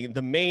working.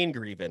 The main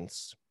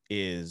grievance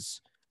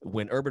is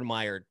when Urban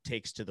Meyer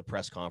takes to the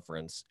press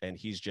conference and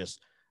he's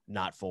just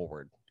not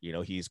forward.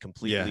 He's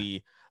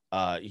completely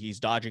he's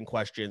dodging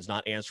questions,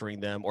 not answering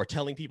them, or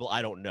telling people,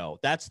 I don't know.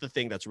 That's the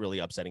thing that's really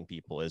upsetting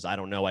people is I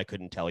don't know. I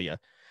couldn't tell you.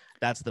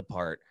 That's the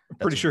part. I'm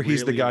pretty sure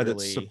he's the guy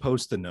that's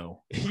supposed to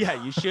know.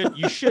 Yeah, you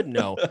should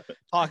know.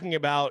 Talking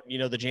about,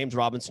 the James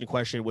Robinson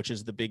question, which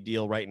is the big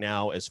deal right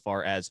now, as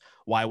far as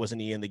why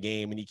wasn't he in the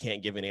game and you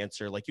can't give an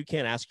answer. Like, you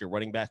can't ask your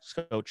running backs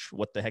coach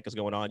what the heck is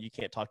going on. You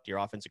can't talk to your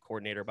offensive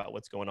coordinator about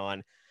what's going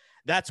on.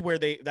 That's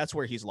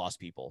where he's lost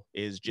people,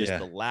 is just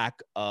the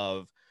lack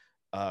of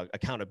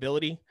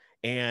accountability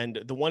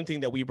And the one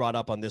thing that we brought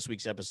up on this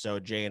week's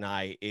episode, Jay and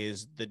I,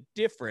 is the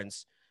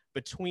difference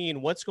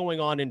between what's going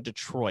on in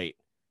Detroit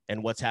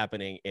and what's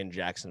happening in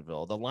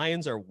Jacksonville. The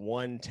Lions are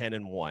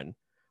 1-10-1,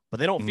 but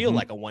they don't feel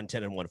like a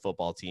 1-10-1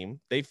 football team.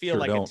 They feel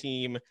like a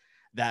team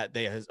that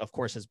of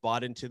course, has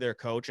bought into their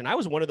coach. And I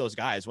was one of those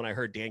guys when I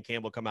heard Dan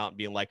Campbell come out and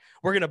being like,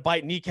 we're going to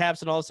bite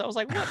kneecaps and all this. I was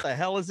like, what the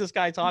hell is this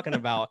guy talking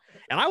about?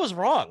 And I was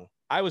wrong.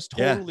 I was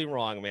totally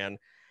wrong, man.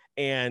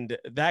 And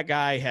that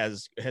guy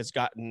has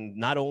gotten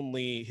not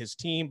only his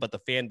team, but the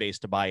fan base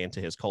to buy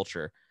into his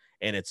culture.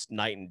 And it's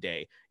night and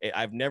day.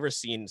 I've never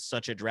seen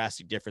such a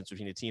drastic difference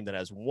between a team that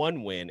has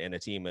 1 win and a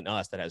team in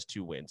us that has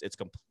 2 wins. It's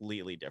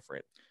completely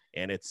different.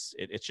 And it's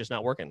just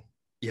not working.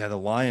 Yeah, the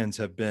Lions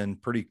have been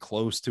pretty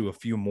close to a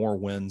few more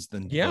wins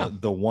than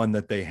the one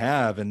that they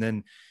have. And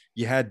then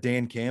you had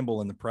Dan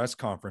Campbell in the press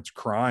conference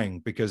crying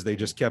because they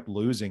just kept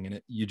losing.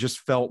 And you just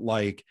felt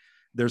like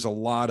there's a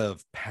lot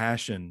of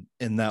passion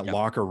in that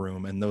locker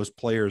room, and those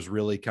players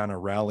really kind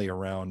of rally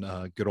around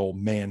good old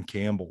man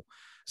Campbell.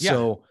 Yeah,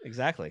 so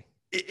exactly.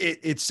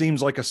 It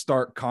seems like a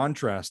stark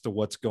contrast to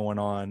what's going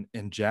on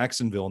in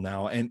Jacksonville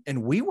now.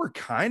 And we were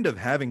kind of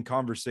having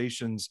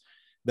conversations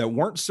that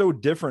weren't so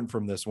different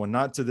from this one,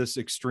 not to this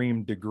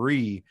extreme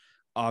degree,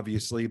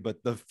 obviously,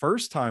 but the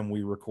first time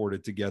we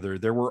recorded together,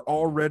 there were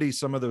already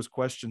some of those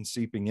questions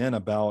seeping in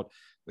about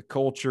the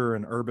culture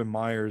and Urban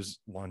Meyer's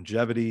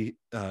longevity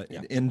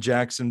in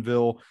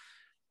Jacksonville.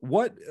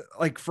 What,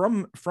 like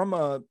from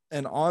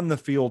an on the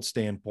field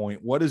standpoint,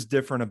 what is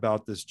different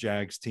about this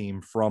Jags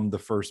team from the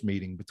first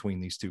meeting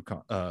between these two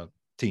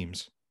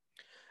teams?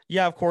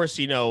 Yeah, of course,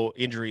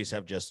 injuries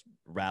have just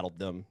rattled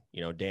them.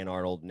 Dan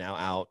Arnold now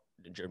out,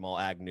 Jamal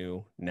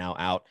Agnew now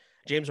out,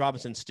 James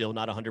Robinson still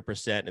not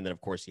 100%. And then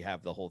of course you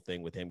have the whole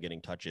thing with him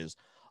getting touches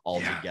all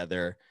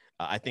together.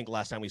 I think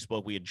last time we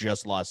spoke, we had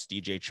just lost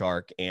DJ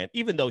Chark. And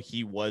even though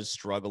he was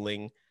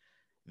struggling,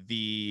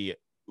 we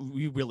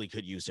really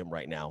could use him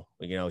right now.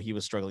 He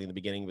was struggling in the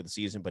beginning of the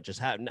season, but just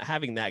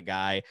having that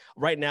guy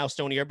right now,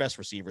 Stoney, our best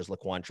receiver is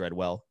Laquan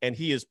Treadwell, and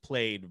he has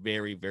played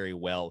very, very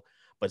well.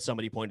 But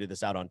somebody pointed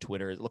this out on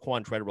Twitter.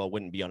 Laquan Treadwell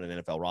wouldn't be on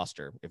an NFL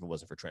roster if it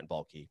wasn't for Trent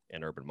Baalke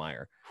and Urban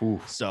Meyer.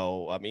 Oof.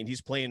 So, I mean,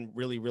 he's playing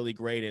really, really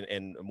great,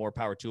 and more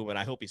power to him. And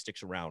I hope he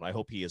sticks around. I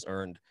hope he has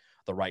earned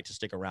the right to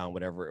stick around,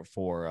 whatever,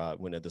 for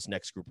when this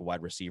next group of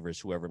wide receivers,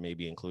 whoever may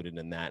be included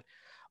in that.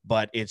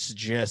 But it's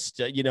just,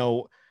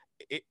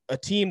 a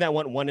team that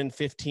went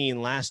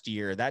 1-15 last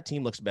year, that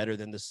team looks better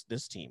than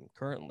this team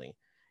currently.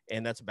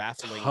 And that's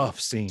baffling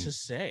to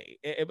say.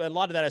 A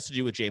lot of that has to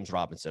do with James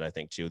Robinson, I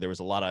think, too. There was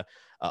a lot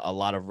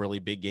of really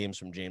big games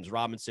from James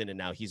Robinson, and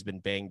now he's been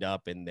banged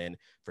up. And then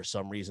for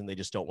some reason, they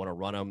just don't want to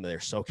run him.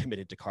 They're so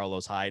committed to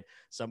Carlos Hyde.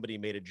 Somebody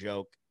made a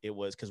joke. It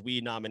was because we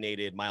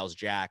nominated Myles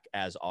Jack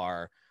as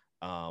our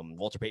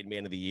Walter Payton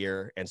Man of the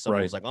Year, and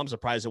someone was like, I'm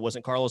surprised it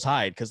wasn't Carlos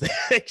Hyde, because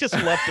they just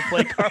love to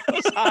play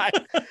Carlos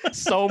Hyde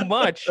so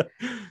much.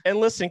 And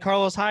listen,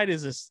 Carlos Hyde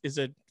is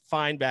a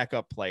fine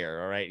backup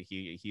player. All right.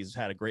 He's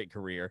had a great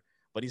career,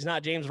 but he's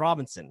not James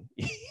Robinson.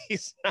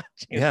 He's not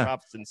James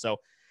Robinson. So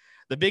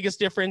the biggest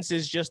difference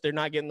is just they're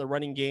not getting the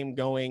running game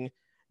going.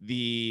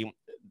 We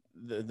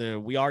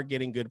are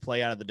getting good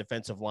play out of the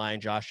defensive line.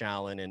 Josh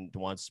Allen and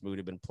Dwan Smoot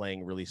have been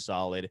playing really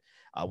solid.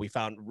 We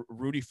found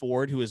Rudy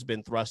Ford, who has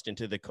been thrust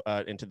into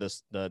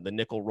the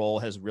nickel role,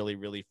 has really,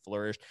 really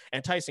flourished.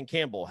 And Tyson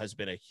Campbell has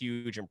been a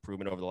huge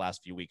improvement over the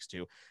last few weeks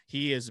too.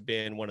 He has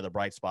been one of the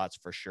bright spots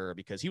for sure,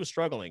 because he was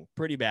struggling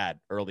pretty bad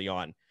early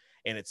on,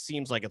 and it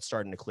seems like it's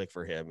starting to click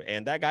for him.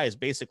 And that guy is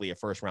basically a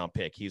first-round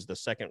pick. He was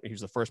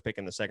the first pick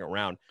in the second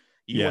round.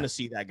 You want to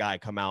see that guy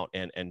come out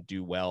and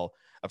do well,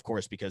 of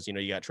course, because,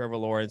 you got Trevor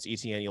Lawrence,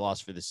 Etienne, you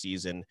lost for the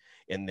season,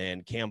 and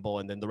then Campbell,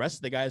 and then the rest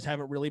of the guys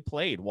haven't really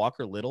played.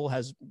 Walker Little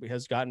has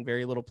gotten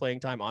very little playing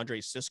time.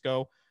 Andre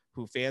Cisco,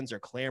 who fans are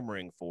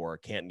clamoring for,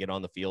 can't get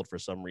on the field for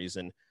some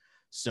reason.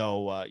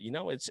 So,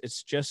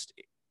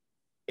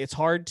 it's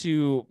hard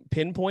to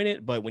pinpoint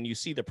it, but when you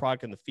see the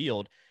product in the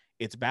field,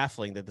 it's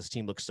baffling that this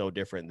team looks so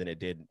different than it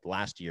did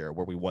last year,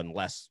 where we won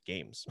less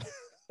games.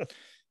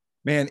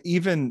 Man,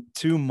 even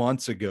 2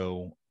 months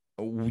ago,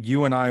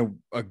 you and I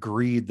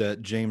agreed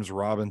that James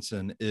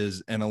Robinson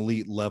is an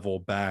elite level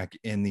back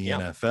in the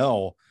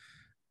NFL.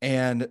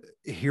 And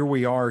here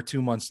we are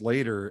 2 months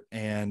later,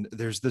 and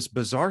there's this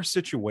bizarre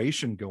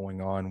situation going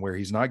on where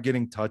he's not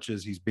getting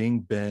touches. He's being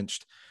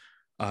benched.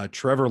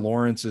 Trevor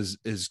Lawrence is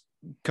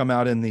come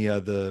out in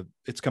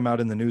it's come out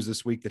in the news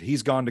this week that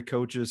he's gone to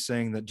coaches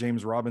saying that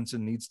James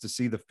Robinson needs to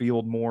see the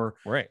field more.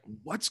 Right.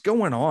 What's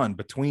going on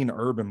between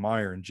Urban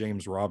Meyer and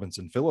James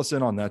Robinson? Fill us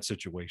in on that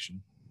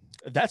situation.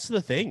 That's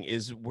the thing,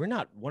 is we're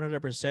not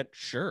 100%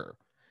 sure.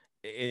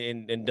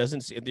 And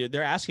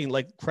they're asking,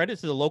 like, credit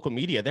to the local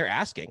media. They're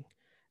asking,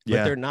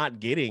 but they're not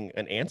getting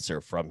an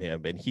answer from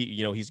him. And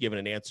he's given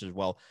an answer as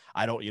well.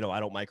 I don't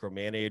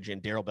micromanage.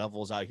 And Darrell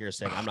Bevell's out here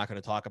saying, I'm not going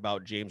to talk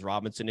about James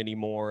Robinson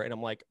anymore. And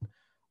I'm like,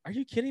 are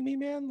you kidding me,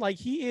 man? Like,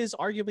 he is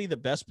arguably the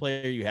best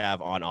player you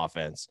have on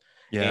offense.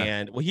 Yeah.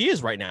 And he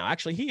is right now.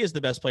 Actually, he is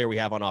the best player we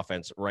have on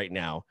offense right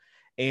now.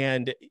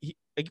 And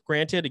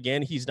granted,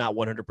 again, he's not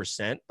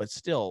 100%, but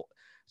still,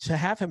 to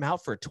have him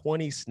out for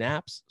 20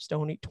 snaps,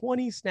 Stoney,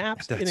 20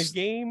 snaps in a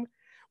game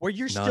where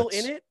you're still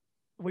in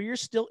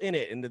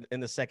it, in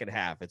the second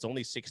half. It's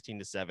only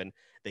 16-7.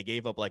 They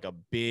gave up like a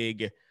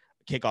big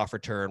kickoff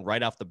return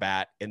right off the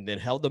bat and then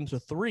held them to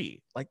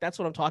 3. Like, that's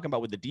what I'm talking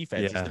about with the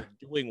defense. Is they're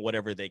doing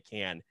whatever they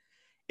can.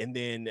 And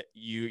then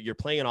you're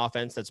playing an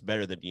offense that's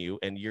better than you,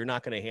 and you're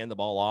not going to hand the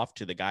ball off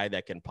to the guy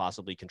that can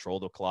possibly control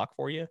the clock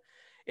for you.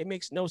 It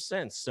makes no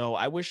sense. So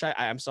I wish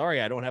I'm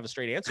sorry I don't have a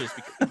straight answer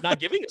because he's not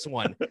giving us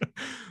one.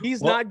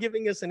 He's not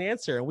giving us an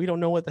answer, and we don't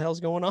know what the hell's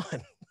going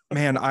on.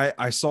 Man,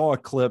 I saw a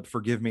clip,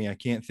 forgive me, I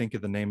can't think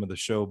of the name of the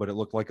show, but it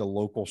looked like a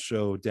local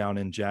show down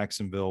in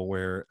Jacksonville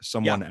where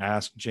someone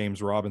asked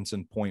James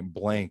Robinson point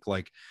blank,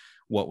 like,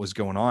 what was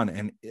going on.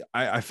 And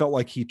I felt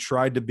like he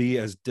tried to be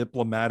as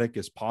diplomatic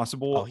as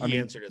possible. He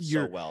answered it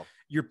so well.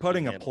 You're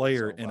putting a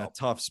player in a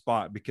tough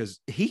spot because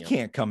he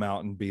can't come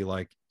out and be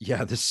like,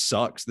 yeah, this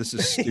sucks. This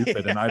is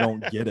stupid. And I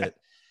don't get it.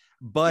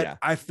 But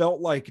I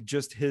felt like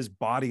just his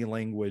body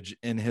language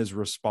and his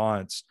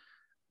response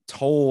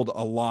told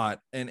a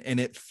lot. And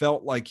it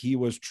felt like he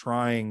was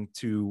trying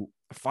to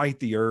fight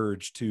the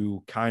urge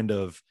to kind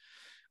of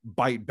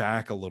bite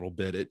back a little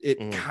bit.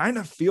 It kind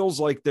of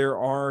feels like there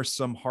are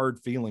some hard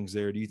feelings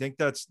there. Do you think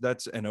that's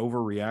an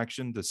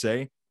overreaction to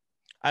say?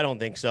 I don't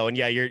think so. And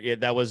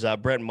that was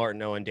Brent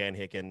Martineau and Dan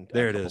Hicken.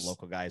 There it is.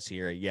 Local guys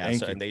here. Yeah.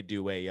 And they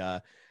do a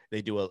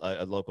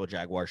local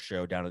Jaguar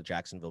show down at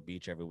Jacksonville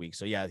Beach every week.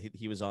 So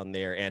he was on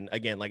there. And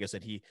again, like I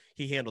said, he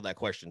handled that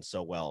question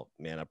so well,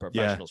 man. A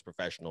professional's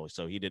professional.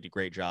 So he did a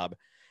great job.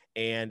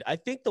 And I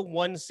think the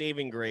one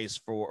saving grace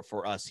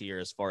for us here,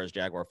 as far as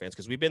Jaguar fans,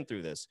 because we've been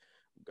through this,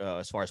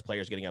 as far as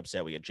players getting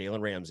upset, we got Jalen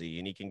Ramsey,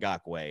 Yannick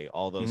Ngakoue,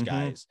 all those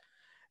guys.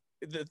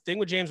 The thing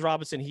with James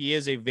Robinson, he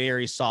is a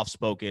very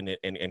soft-spoken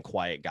and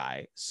quiet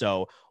guy.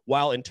 So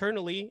while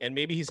internally, and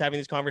maybe he's having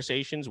these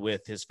conversations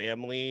with his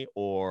family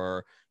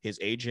or his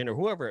agent or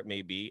whoever it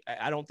may be,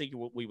 I don't think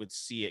we would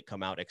see it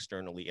come out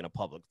externally in a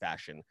public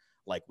fashion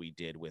like we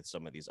did with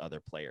some of these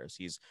other players.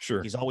 He's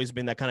always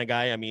been that kind of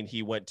guy. I mean,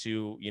 he went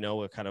to,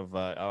 a kind of,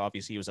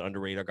 obviously he was an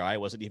underrated guy,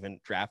 wasn't even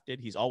drafted.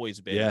 He's always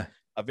been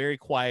a very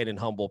quiet and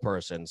humble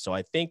person. So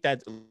I think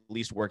that at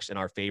least works in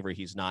our favor.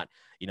 He's not,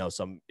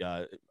 some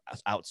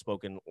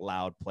outspoken,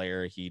 loud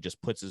player. He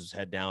just puts his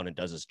head down and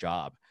does his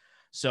job.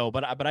 So,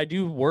 but I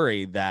do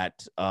worry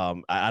that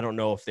I don't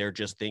know if they're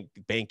just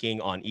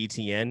banking on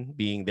ETN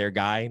being their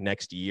guy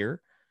next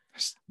year.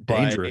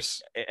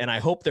 Dangerous. And I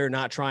hope they're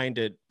not trying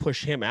to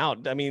push him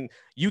out. I mean,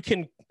 you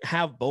can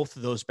have both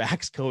of those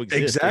backs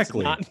coexist.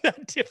 Exactly. It's not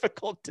that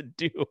difficult to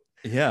do.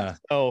 Yeah.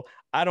 So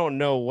I don't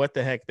know what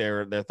the heck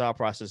their thought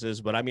process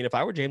is, but I mean, if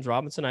I were James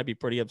Robinson, I'd be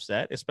pretty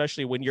upset,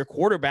 especially when your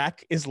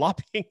quarterback is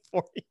lobbying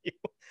for you.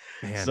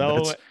 Man,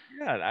 so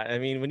I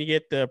mean, when you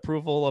get the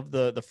approval of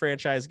the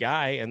franchise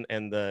guy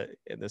and the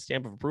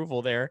stamp of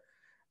approval there,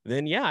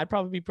 then I'd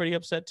probably be pretty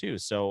upset too.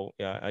 So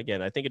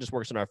again, I think it just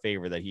works in our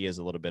favor that he is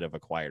a little bit of a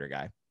quieter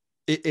guy.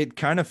 It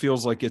kind of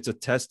feels like it's a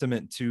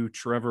testament to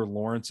Trevor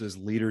Lawrence's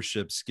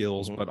leadership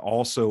skills, but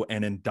also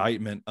an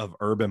indictment of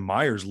Urban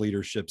Meyer's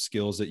leadership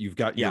skills, that you've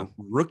got your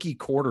rookie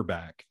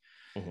quarterback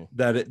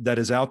that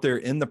is out there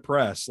in the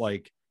press,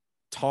 like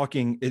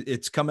talking.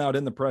 It's come out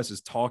in the press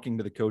is talking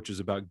to the coaches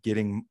about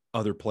getting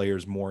other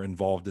players more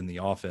involved in the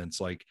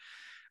offense. Like,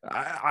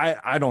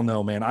 I don't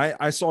know, man.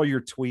 I saw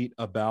your tweet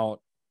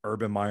about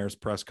Urban Meyer's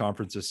press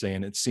conferences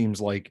saying it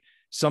seems like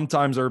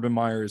sometimes Urban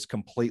Meyer is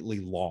completely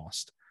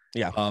lost.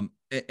 Yeah.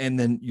 And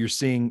then you're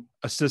seeing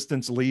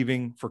assistants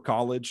leaving for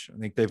college. I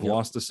think they've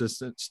lost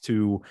assistants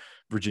to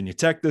Virginia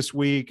Tech this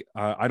week.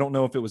 I don't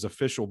know if it was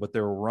official, but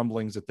there were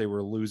rumblings that they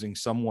were losing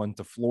someone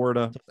to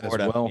Florida as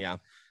well.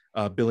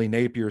 Yeah. Billy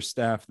Napier's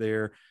staff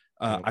there.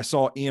 I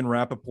saw Ian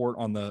Rappaport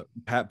on the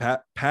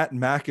Pat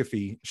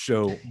McAfee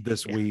show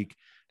this week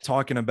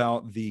talking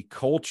about the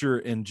culture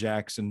in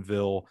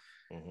Jacksonville.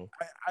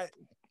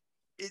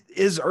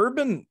 Is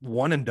Urban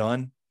one and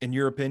done, in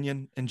your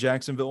opinion, in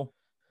Jacksonville?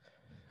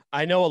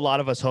 I know a lot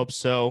of us hope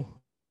so.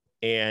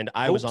 And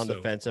I was on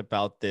the fence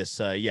about this.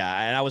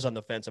 And I was on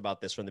the fence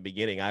about this from the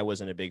beginning. I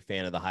wasn't a big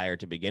fan of the hire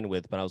to begin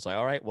with, but I was like,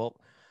 all right, well,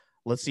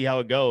 let's see how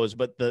it goes.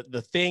 But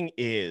the thing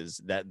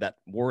is that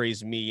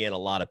worries me and a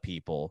lot of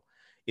people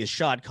is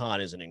Shad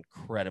Khan is an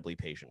incredibly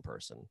patient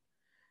person.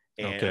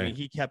 And I mean,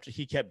 he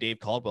kept Dave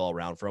Caldwell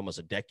around for almost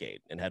a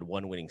decade and had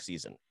one winning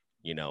season,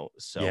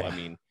 So, I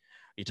mean,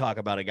 you talk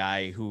about a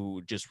guy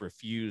who just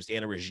refused,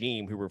 and a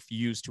regime who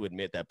refused to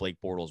admit that Blake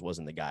Bortles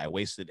wasn't the guy.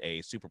 Wasted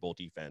a Super Bowl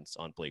defense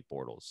on Blake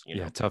Bortles.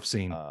 Tough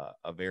scene.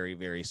 A very,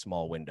 very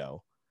small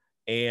window.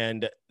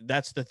 And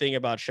that's the thing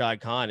about Shad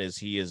Khan is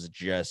he is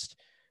just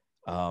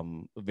a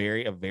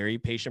very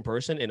patient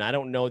person. And I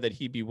don't know that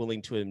he'd be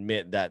willing to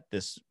admit that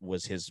this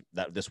was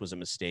a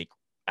mistake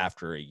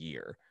after a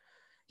year.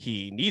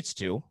 He needs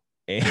to,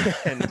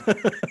 And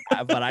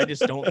but I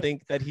just don't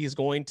think that he's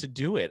going to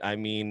do it. I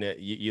mean,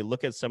 you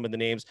look at some of the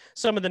names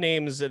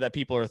that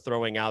people are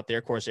throwing out there.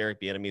 Of course,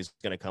 Eric Bieniemy is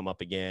going to come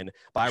up again.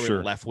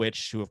 Byron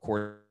Leftwich, who of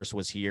course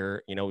was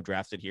here,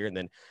 drafted here, and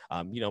then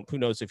who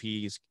knows if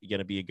he's going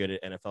to be a good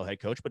NFL head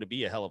coach, but it'd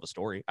be a hell of a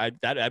story.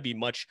 I'd be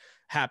much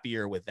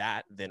happier with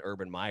that than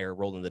Urban Meyer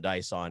rolling the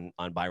dice on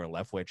Byron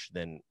Leftwich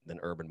than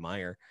Urban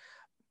Meyer.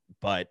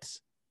 But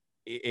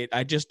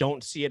I just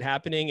don't see it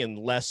happening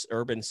unless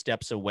Urban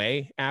steps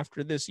away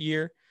after this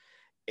year.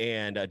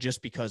 And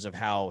just because of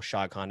how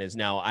Shad Khan is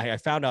now, I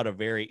found out a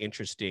very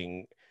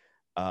interesting,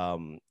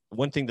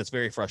 one thing that's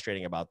very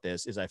frustrating about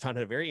this is I found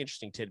out a very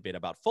interesting tidbit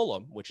about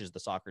Fulham, which is the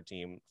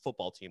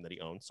football team that he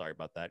owns. Sorry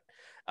about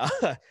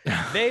that.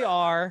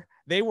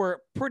 They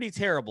were pretty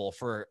terrible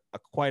for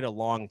quite a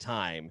long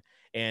time.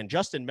 And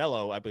Justin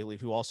Mello, I believe,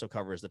 who also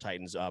covers the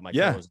Titans,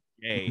 co-host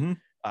Jay,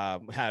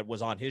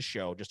 was on his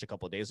show just a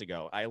couple of days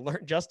ago.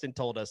 Justin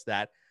told us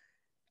that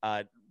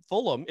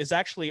Fulham is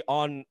actually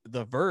on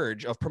the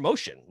verge of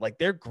promotion. Like,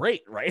 they're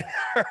great right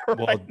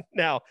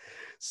now.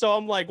 So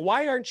I'm like,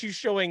 why aren't you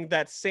showing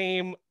that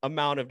same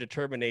amount of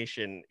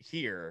determination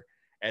here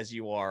as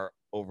you are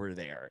over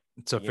there?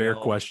 It's a fair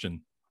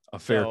question.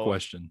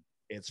 Question.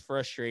 It's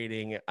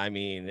frustrating. I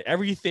mean,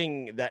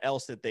 everything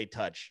else that they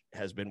touch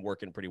has been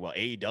working pretty well.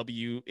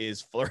 AEW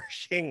is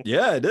flourishing.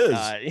 Yeah, it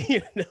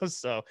is.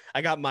 So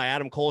I got my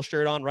Adam Cole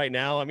shirt on right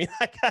now. I mean,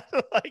 I got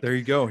there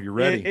you go. You're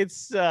ready.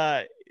 It's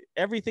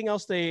everything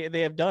else they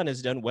have done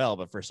has done well,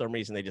 but for some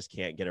reason they just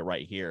can't get it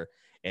right here.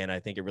 And I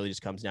think it really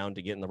just comes down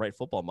to getting the right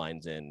football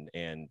minds in.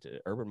 And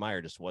Urban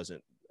Meyer just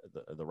wasn't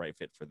the right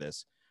fit for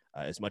this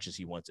as much as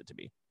he wants it to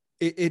be.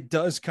 It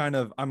does kind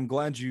of, I'm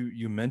glad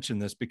you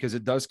mentioned this, because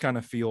it does kind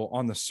of feel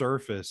on the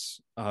surface,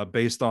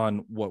 based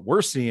on what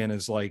we're seeing,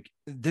 is like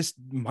this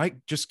might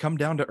just come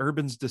down to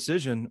Urban's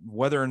decision,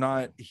 whether or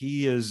not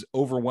he is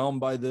overwhelmed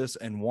by this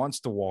and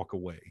wants to walk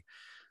away,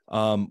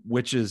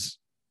 which is,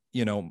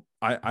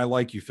 I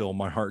like you, Phil.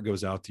 My heart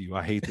goes out to you.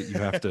 I hate that you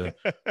have to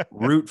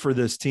root for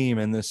this team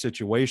in this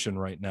situation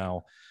right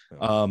now.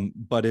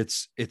 But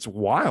it's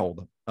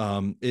wild.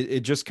 It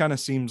just kind of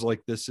seems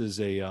like this is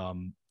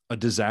a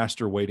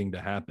disaster waiting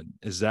to happen.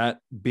 Is that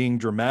being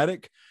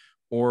dramatic,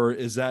 or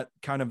is that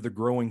kind of the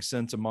growing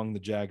sense among the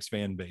Jags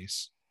fan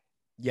base?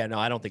 Yeah, no,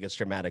 I don't think it's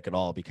dramatic at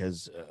all,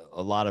 because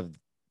a lot of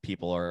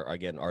people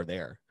are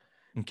there.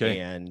 Okay.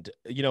 And,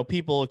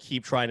 people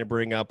keep trying to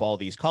bring up all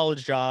these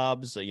college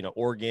jobs,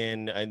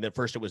 Oregon, and then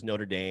first it was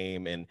Notre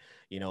Dame, and,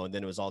 and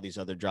then it was all these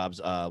other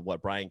jobs,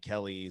 Brian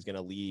Kelly is going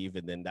to leave,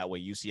 and then that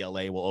way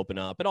UCLA will open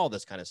up and all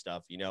this kind of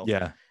stuff,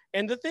 Yeah.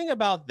 And the thing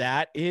about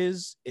that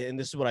is, and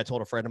this is what I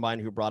told a friend of mine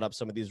who brought up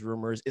some of these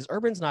rumors, is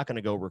Urban's not going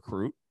to go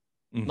recruit.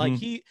 Mm-hmm. Like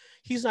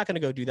he's not going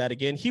to go do that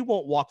again. He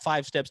won't walk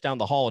 5 steps down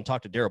the hall and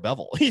talk to Darrell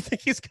Bevel. You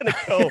think he's going to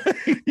go?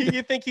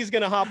 You think he's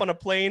going to hop on a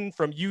plane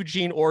from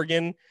Eugene,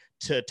 Oregon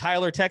to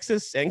Tyler,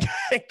 Texas, and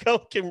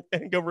go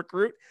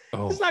recruit?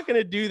 Oh. He's not going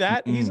to do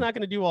that. Mm-mm. He's not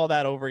going to do all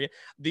that over again.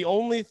 The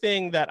only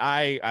thing that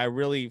I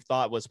really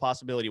thought was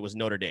possibility was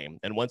Notre Dame,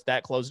 and once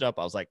that closed up,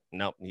 I was like,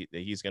 no,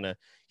 he's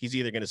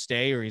either going to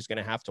stay or he's going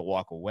to have to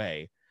walk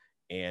away.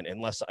 And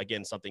unless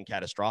again something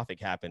catastrophic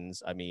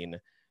happens, I mean,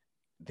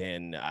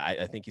 then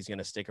I think he's going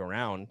to stick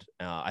around.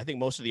 I think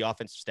most of the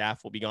offensive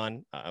staff will be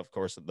gone. Of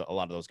course, a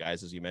lot of those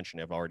guys, as you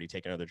mentioned, have already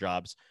taken other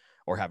jobs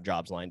or have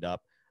jobs lined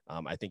up.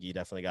 I think you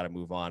definitely got to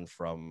move on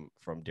from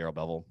Darrell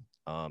Bevel.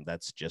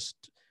 That's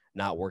just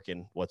not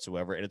working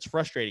whatsoever. And it's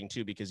frustrating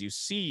too, because you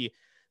see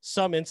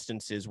some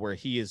instances where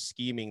he is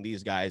scheming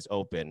these guys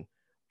open,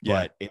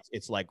 but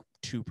it's like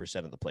 2%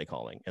 of the play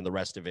calling. And the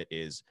rest of it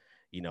is,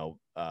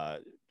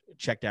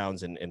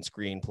 checkdowns and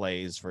screen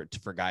plays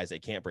for guys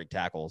that can't break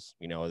tackles,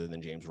 other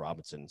than James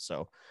Robinson.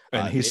 So,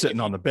 and he's sitting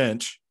on the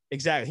bench.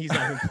 Exactly. He's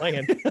not even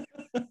playing.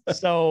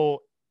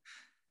 So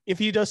if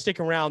he does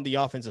stick around, the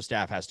offensive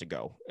staff has to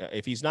go.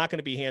 If he's not going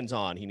to be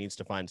hands-on, he needs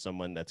to find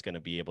someone that's going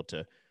to be able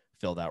to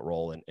fill that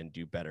role and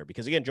do better.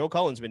 Because again, Joe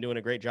Cullen's been doing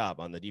a great job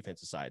on the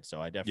defensive side. So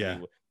I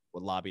definitely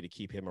would lobby to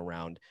keep him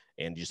around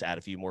and just add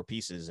a few more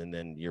pieces, and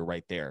then you're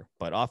right there.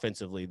 But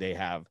offensively, they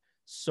have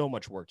so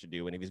much work to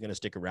do. And if he's going to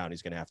stick around,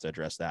 he's going to have to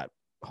address that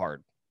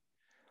hard.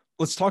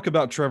 Let's talk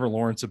about Trevor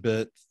Lawrence a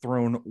bit.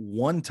 Thrown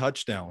 1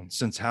 touchdown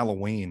since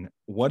Halloween.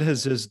 What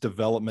has his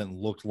development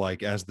looked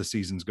like as the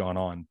season's gone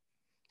on?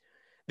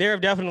 There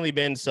have definitely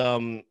been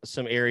some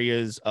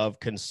areas of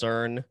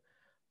concern,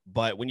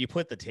 but when you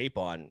put the tape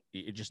on,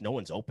 it just no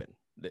one's open.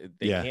 They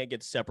can't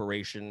get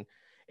separation.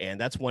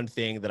 And that's one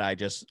thing that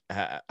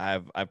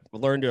I've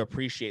learned to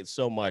appreciate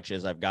so much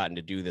as I've gotten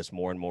to do this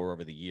more and more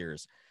over the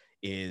years.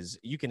 Is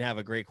you can have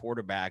a great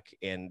quarterback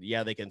and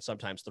they can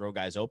sometimes throw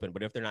guys open,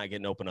 but if they're not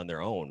getting open on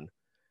their own,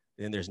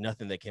 then there's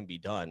nothing that can be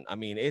done. I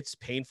mean, it's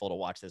painful to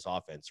watch this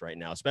offense right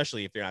now,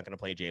 especially if you're not going to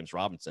play James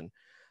Robinson.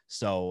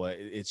 So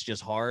it's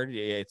just hard.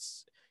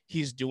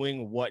 He's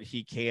doing what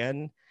he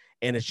can,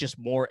 and it's just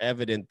more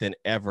evident than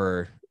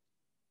ever.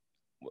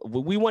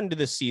 We went into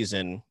this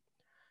season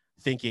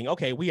thinking,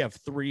 okay, we have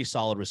 3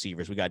 solid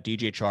receivers. We got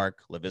DJ Chark,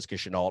 Laviska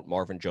Shenault,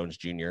 Marvin Jones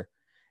Jr.,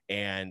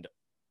 and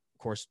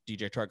course,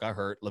 DJ Chark got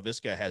hurt.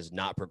 Laviska has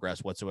not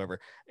progressed whatsoever.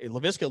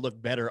 Laviska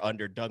looked better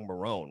under Doug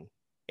Marrone.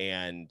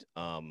 And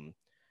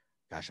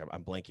gosh,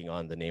 I'm blanking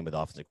on the name of the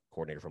offensive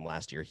coordinator from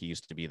last year. He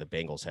used to be the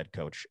Bengals head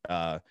coach.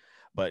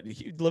 But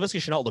Laviska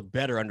Shenault looked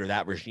better under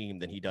that regime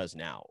than he does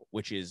now,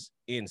 which is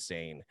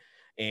insane.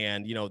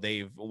 And, you know,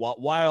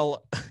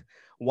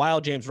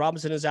 while James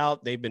Robinson is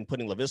out, they've been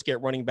putting Laviska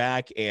at running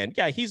back. And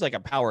yeah, he's like a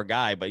power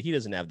guy, but he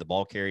doesn't have the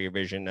ball carrier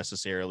vision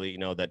necessarily, you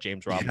know, that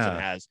James Robinson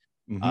has.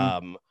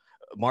 Mm-hmm.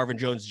 Marvin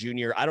Jones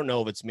Jr., I don't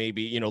know if it's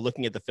maybe, you know,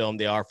 looking at the film,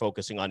 they are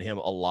focusing on him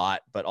a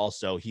lot, but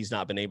also he's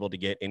not been able to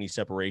get any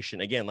separation.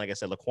 Again, like I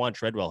said, Laquan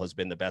Treadwell has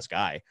been the best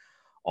guy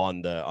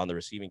on the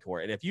receiving corps.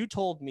 And if you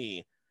told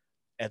me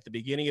at the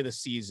beginning of the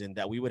season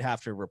that we would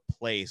have to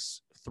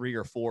replace 3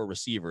 or 4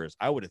 receivers,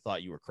 I would have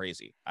thought you were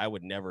crazy. I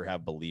would never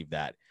have believed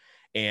that.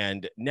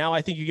 And now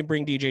I think you can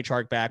bring DJ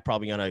Chark back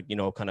probably on a, you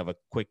know, kind of a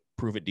quick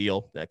prove it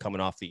deal that coming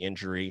off the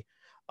injury.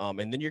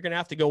 And then you're going to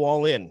have to go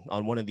all in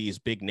on one of these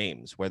big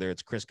names, whether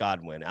it's Chris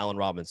Godwin, Allen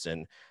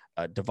Robinson,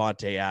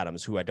 Devontae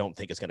Adams, who I don't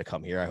think is going to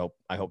come here.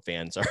 I hope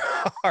fans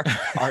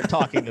are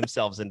talking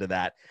themselves into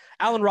that.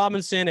 Allen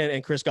Robinson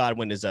and Chris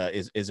Godwin is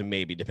a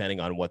maybe, depending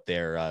on what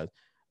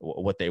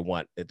they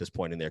want at this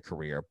point in their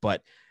career.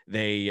 But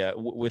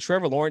with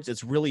Trevor Lawrence,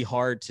 it's really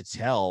hard to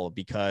tell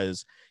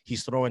because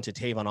he's throwing to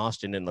Tavon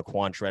Austin and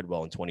Laquan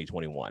Treadwell in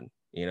 2021.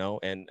 You know,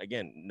 and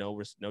again, no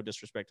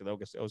disrespect to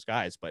those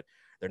guys, but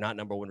they're not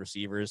number 1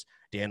 receivers.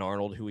 Dan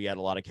Arnold, who he had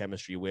a lot of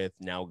chemistry with,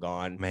 now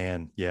gone.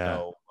 Man, yeah.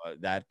 So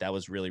that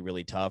was really,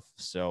 really tough.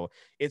 So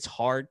it's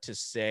hard to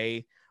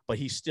say, but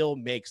he still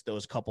makes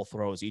those couple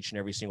throws each and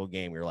every single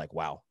game. You're like,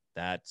 wow,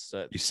 that's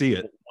you see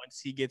it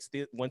once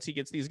he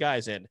gets these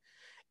guys in.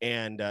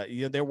 And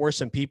you know, there were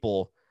some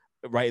people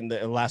right in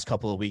the last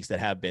couple of weeks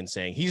that have been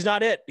saying he's not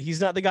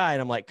the guy,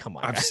 and I'm like, come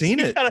on, I've guys. seen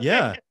it.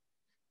 Yeah.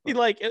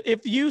 Like,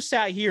 if you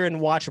sat here and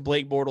watched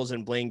Blake Bortles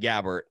and Blaine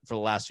Gabbert for the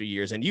last few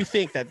years and you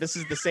think that this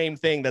is the same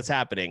thing that's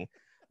happening,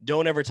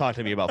 don't ever talk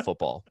to me about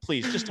football.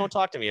 Please, just don't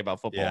talk to me about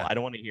football. Yeah. I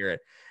don't want to hear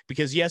it.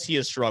 Because, yes, he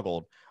has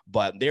struggled,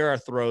 but there are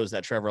throws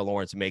that Trevor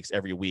Lawrence makes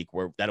every week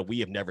that we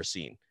have never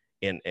seen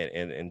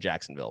in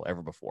Jacksonville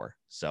ever before.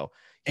 So,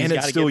 and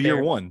it's still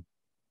year 1.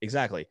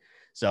 Exactly.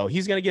 So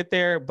he's going to get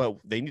there, but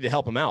they need to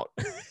help him out.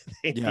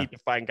 They need to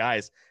find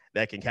guys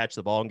that can catch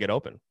the ball and get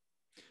open.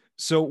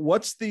 So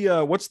what's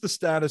the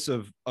status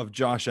of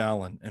Josh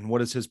Allen, and what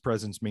does his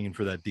presence mean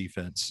for that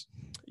defense?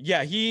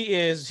 Yeah, he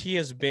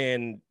has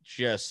been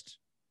just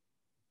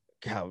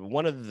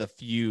one of the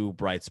few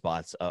bright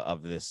spots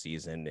of this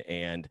season.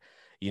 And,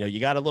 you know, you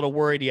got a little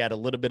worried. He had a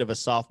little bit of a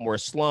sophomore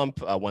slump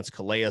once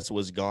Calais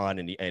was gone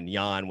and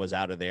Jan was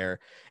out of there.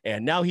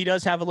 And now he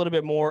does have a little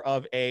bit more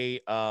of a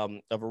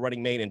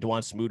running mate in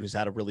Dwan Smoot, who's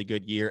had a really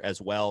good year as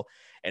well.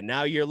 And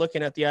now you're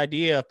looking at the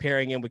idea of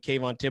pairing him with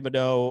Kayvon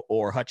Thibodeau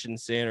or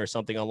Hutchinson or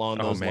something along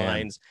those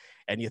lines.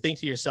 And you think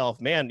to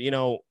yourself, man, you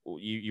know,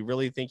 you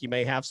really think you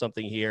may have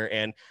something here.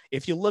 And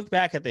if you look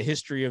back at the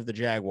history of the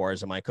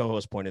Jaguars, and my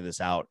co-host pointed this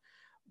out,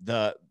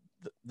 the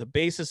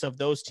basis of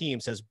those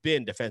teams has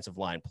been defensive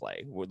line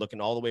play. We're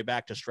looking all the way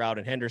back to Stroud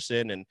and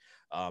Henderson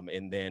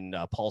and then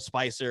Paul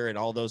Spicer and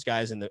all those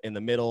guys in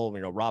the middle,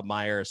 you know, Rob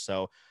Myers.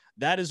 So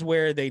that is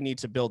where they need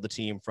to build the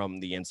team from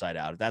the inside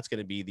out. If that's going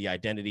to be the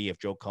identity, if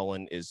Joe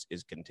Cullen is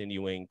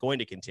going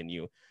to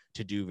continue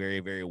to do very,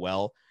 very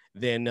well,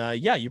 then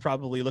you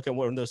probably look at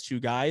one of those 2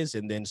 guys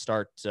and then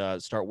start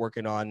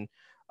working on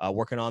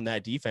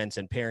that defense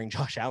and pairing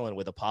Josh Allen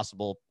with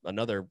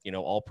another, you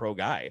know, all-pro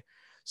guy.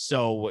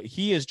 So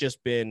he has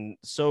just been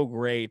so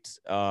great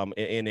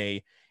in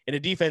a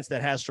defense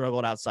that has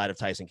struggled outside of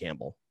Tyson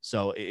Campbell.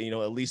 So, you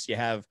know, at least you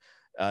have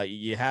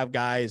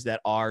guys that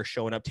are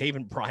showing up.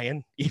 Taven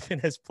Bryan even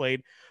has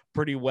played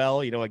pretty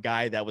well. You know, a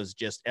guy that was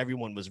just,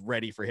 everyone was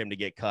ready for him to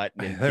get cut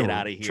and get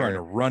out of here. Trying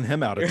to run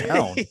him out of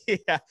town.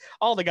 Yeah.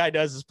 All the guy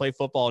does is play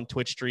football and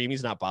Twitch stream.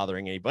 He's not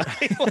bothering anybody.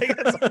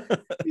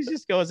 He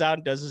just goes out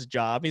and does his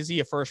job. Is he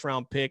a 1st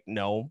round pick?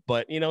 No,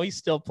 but you know, he's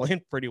still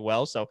playing pretty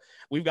well. So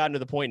we've gotten to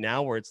the point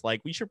now where it's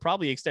like, we should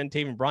probably extend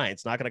Taven Bryan.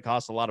 It's not going to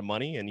cost a lot of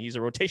money and he's a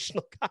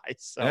rotational guy.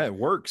 So yeah, it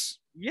works.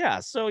 Yeah.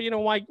 So, you know,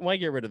 why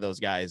get rid of those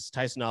guys?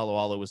 Tyson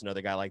Alualu was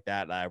another guy like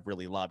that I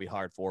really lobbied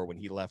hard for when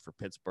he left for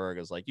Pittsburgh.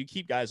 It was like, you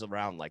keep guys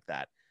around like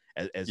that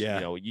as you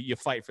know, you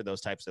fight for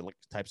those types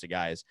of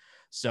guys.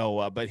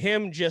 So, but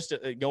him just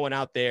going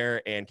out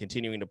there and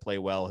continuing to play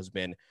well has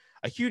been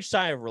a huge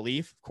sign of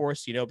relief, of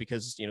course, you know,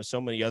 because, you know, so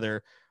many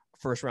other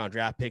 1st round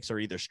draft picks are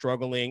either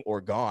struggling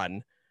or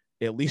gone.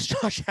 At least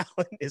Josh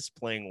Allen is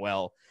playing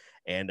well.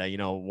 And, you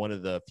know, one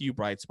of the few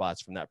bright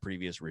spots from that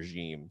previous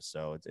regime.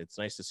 So it's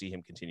nice to see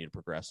him continue to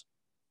progress.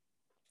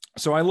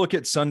 So I look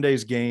at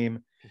Sunday's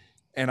game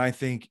and I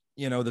think,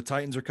 you know, the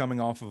Titans are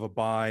coming off of a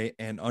bye,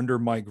 and under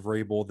Mike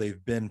Vrabel,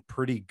 they've been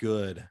pretty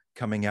good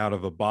coming out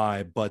of a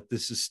bye, but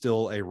this is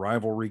still a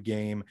rivalry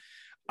game.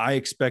 I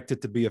expect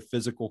it to be a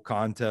physical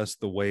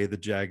contest the way the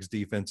Jags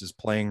defense is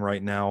playing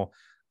right now.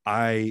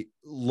 I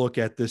look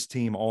at this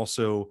team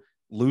also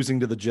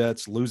losing to the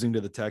Jets, losing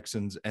to the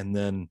Texans, and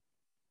then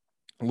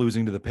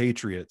losing to the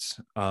Patriots.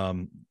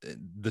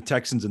 The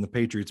Texans and the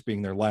Patriots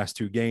being their last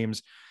two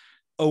games,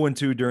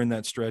 0-2 during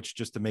that stretch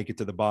just to make it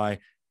to the bye.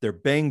 They're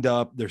banged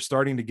up. They're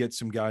starting to get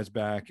some guys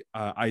back.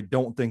 I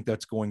don't think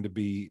that's going to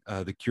be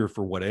the cure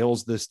for what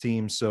ails this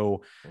team.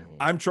 So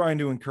I'm trying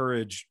to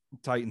encourage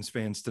Titans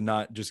fans to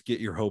not just get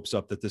your hopes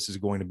up that this is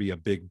going to be a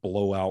big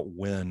blowout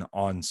win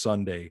on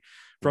Sunday.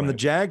 From the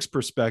Jags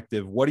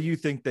perspective, what do you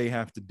think they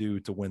have to do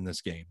to win this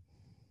game?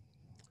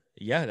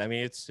 Yeah, I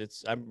mean,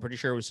 I'm pretty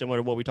sure it was similar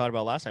to what we talked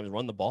about last time, is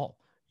run the ball.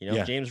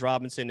 James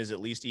Robinson is at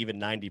least even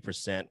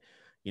 90%,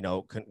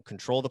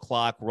 control the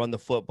clock, run the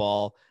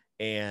football,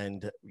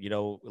 and,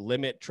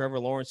 limit Trevor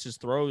Lawrence's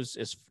throws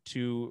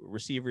to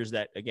receivers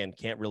that, again,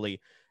 can't really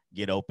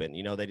get open.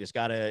 They just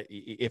got to,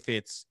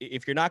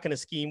 if you're not going to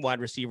scheme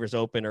wide receivers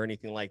open or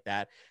anything like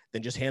that,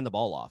 then just hand the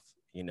ball off,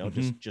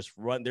 just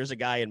run. There's a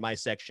guy in my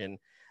section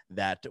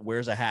that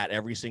wears a hat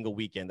every single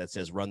weekend that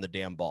says "run the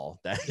damn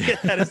ball." That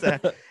is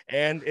that,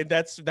 and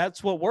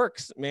that's what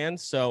works, man.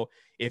 So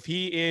if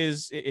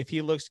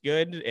he looks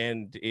good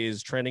and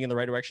is trending in the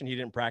right direction, he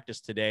didn't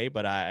practice today,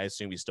 but I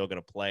assume he's still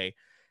going to play.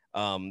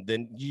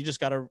 Then you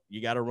just gotta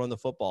run the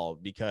football,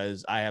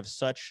 because I have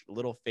such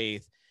little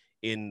faith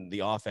in the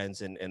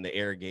offense and the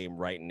air game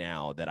right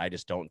now that I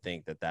just don't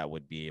think that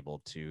would be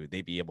able to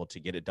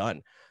get it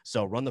done.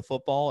 So run the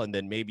football, and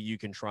then maybe you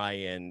can try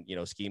and,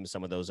 scheme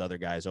some of those other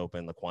guys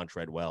open, Laquan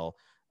Treadwell,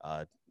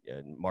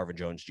 Marvin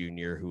Jones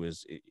Jr., who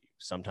is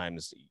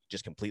sometimes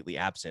just completely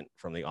absent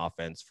from the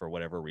offense for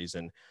whatever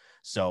reason.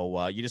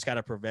 So you just got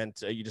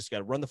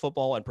to run the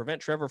football and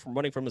prevent Trevor from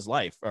running for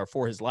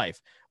his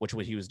life, which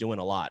he was doing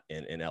a lot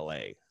in LA.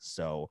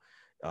 So,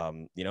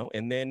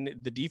 and then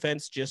the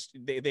defense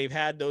they've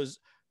had those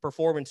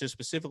performances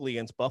specifically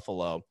against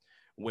Buffalo,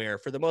 where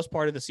for the most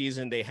part of the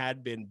season, they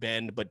had been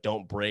bend, but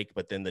don't break.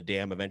 But then the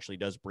dam eventually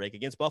does break.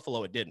 Against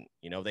Buffalo, it didn't,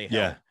 they held.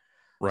 Yeah.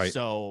 Right.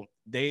 So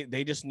they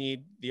just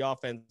need the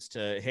offense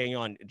to hang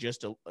on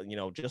just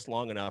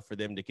long enough for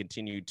them to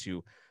continue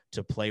to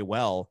play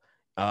well.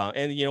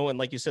 And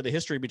like you said, the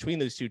history between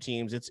those two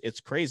teams, it's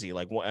crazy.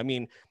 Like, I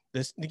mean,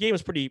 the game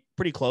was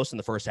pretty close in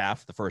the first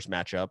half, the first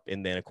matchup.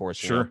 And then of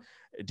course,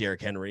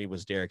 Derrick Henry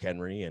was Derrick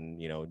Henry and,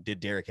 did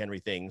Derrick Henry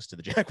things to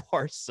the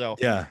Jaguars. So,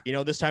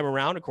 this time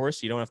around, of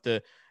course, you don't have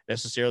to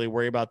necessarily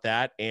worry about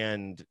that.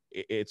 And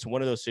it's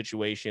one of those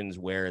situations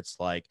where it's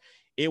like,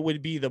 it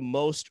would be the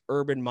most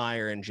Urban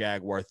Meyer and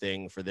Jaguar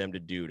thing for them to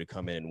do, to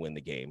come in and win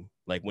the game.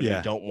 Like when you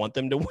don't want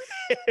them to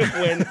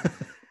win,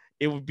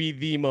 it would be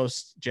the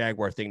most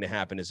Jaguar thing to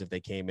happen, is if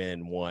they came in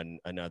and won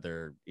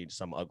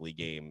some ugly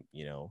game,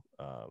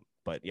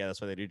 but yeah,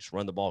 that's what they do. Just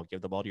run the ball,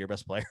 give the ball to your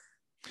best player.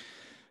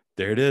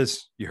 There it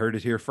is. You heard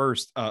it here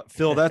first.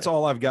 Phil, that's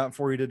all I've got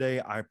for you today.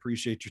 I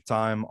appreciate your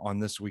time on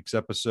this week's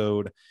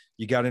episode.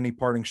 You got any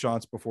parting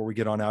shots before we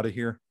get on out of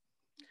here?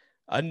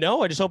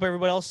 No, I just hope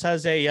everybody else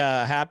has a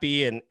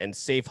happy and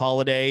safe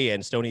holiday.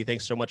 And Stoney,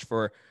 thanks so much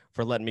for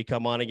letting me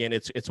come on again.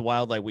 It's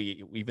wild. Like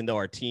even though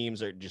our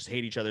teams are just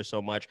hate each other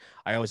so much,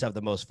 I always have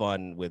the most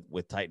fun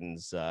with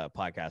Titans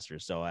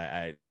podcasters. So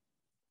I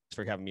thanks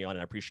for having me on, and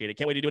I appreciate it.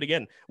 Can't wait to do it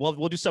again.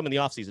 We'll do some in the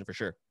off season for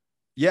sure.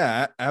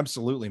 Yeah,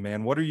 absolutely,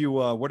 man. What are you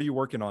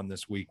working on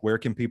this week? Where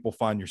can people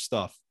find your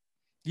stuff?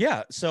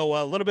 Yeah,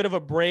 so a little bit of a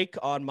break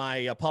on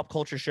my pop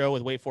culture show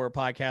with Wait For It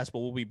podcast, but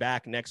we'll be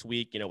back next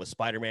week, with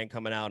Spider-Man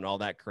coming out and all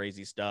that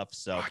crazy stuff.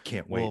 So I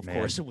can't wait, man.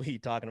 Of course, we'll be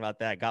talking about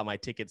that. Got my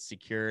tickets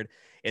secured.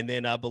 And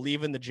then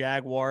Believe in the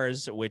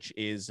Jaguars, which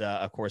is,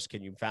 of course,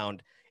 can you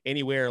found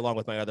anywhere along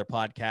with my other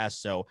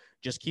podcasts. So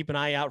just keep an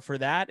eye out for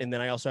that. And then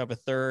I also have a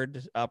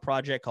third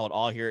project called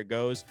All Here It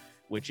Goes,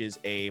 which is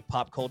a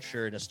pop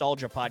culture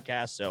nostalgia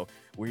podcast. So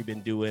we've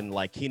been doing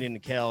like Kenan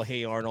and Kel,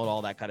 Hey Arnold,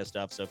 all that kind of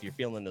stuff. So if you're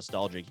feeling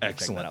nostalgic, you can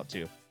check that out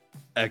too.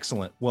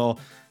 Excellent. Well,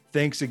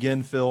 thanks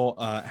again, Phil.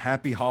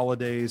 Happy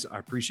holidays. I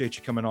appreciate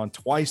you coming on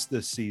twice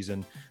this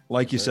season.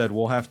 Like you said,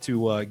 we'll have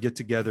to get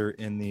together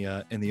in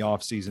the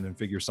off season and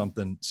figure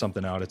something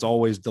out. It's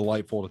always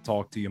delightful to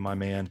talk to you, my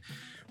man.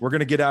 We're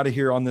going to get out of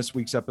here on this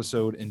week's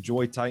episode.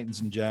 Enjoy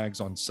Titans and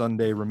Jags on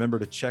Sunday. Remember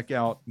to check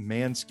out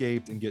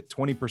Manscaped and get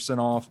 20%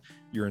 off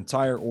your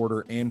entire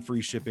order and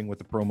free shipping with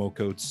the promo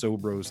code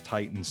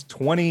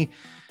SoBrosTitans20.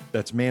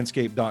 That's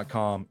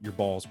manscaped.com. Your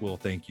balls will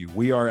thank you.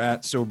 We are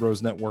at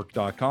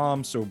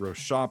SoBrosNetwork.com,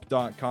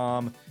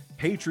 SoBrosShop.com,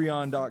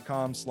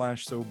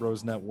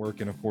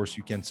 Patreon.com/SoBrosNetwork. And of course,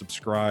 you can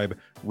subscribe,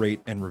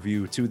 rate, and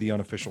review to the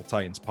Unofficial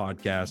Titans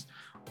podcast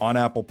on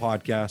Apple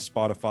Podcasts,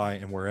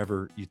 Spotify, and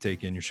wherever you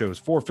take in your shows.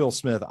 For Phil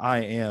Smith, I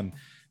am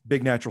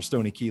Big Natural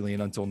Stoney Keeley.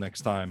 And until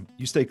next time,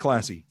 you stay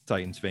classy,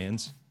 Titans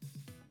fans.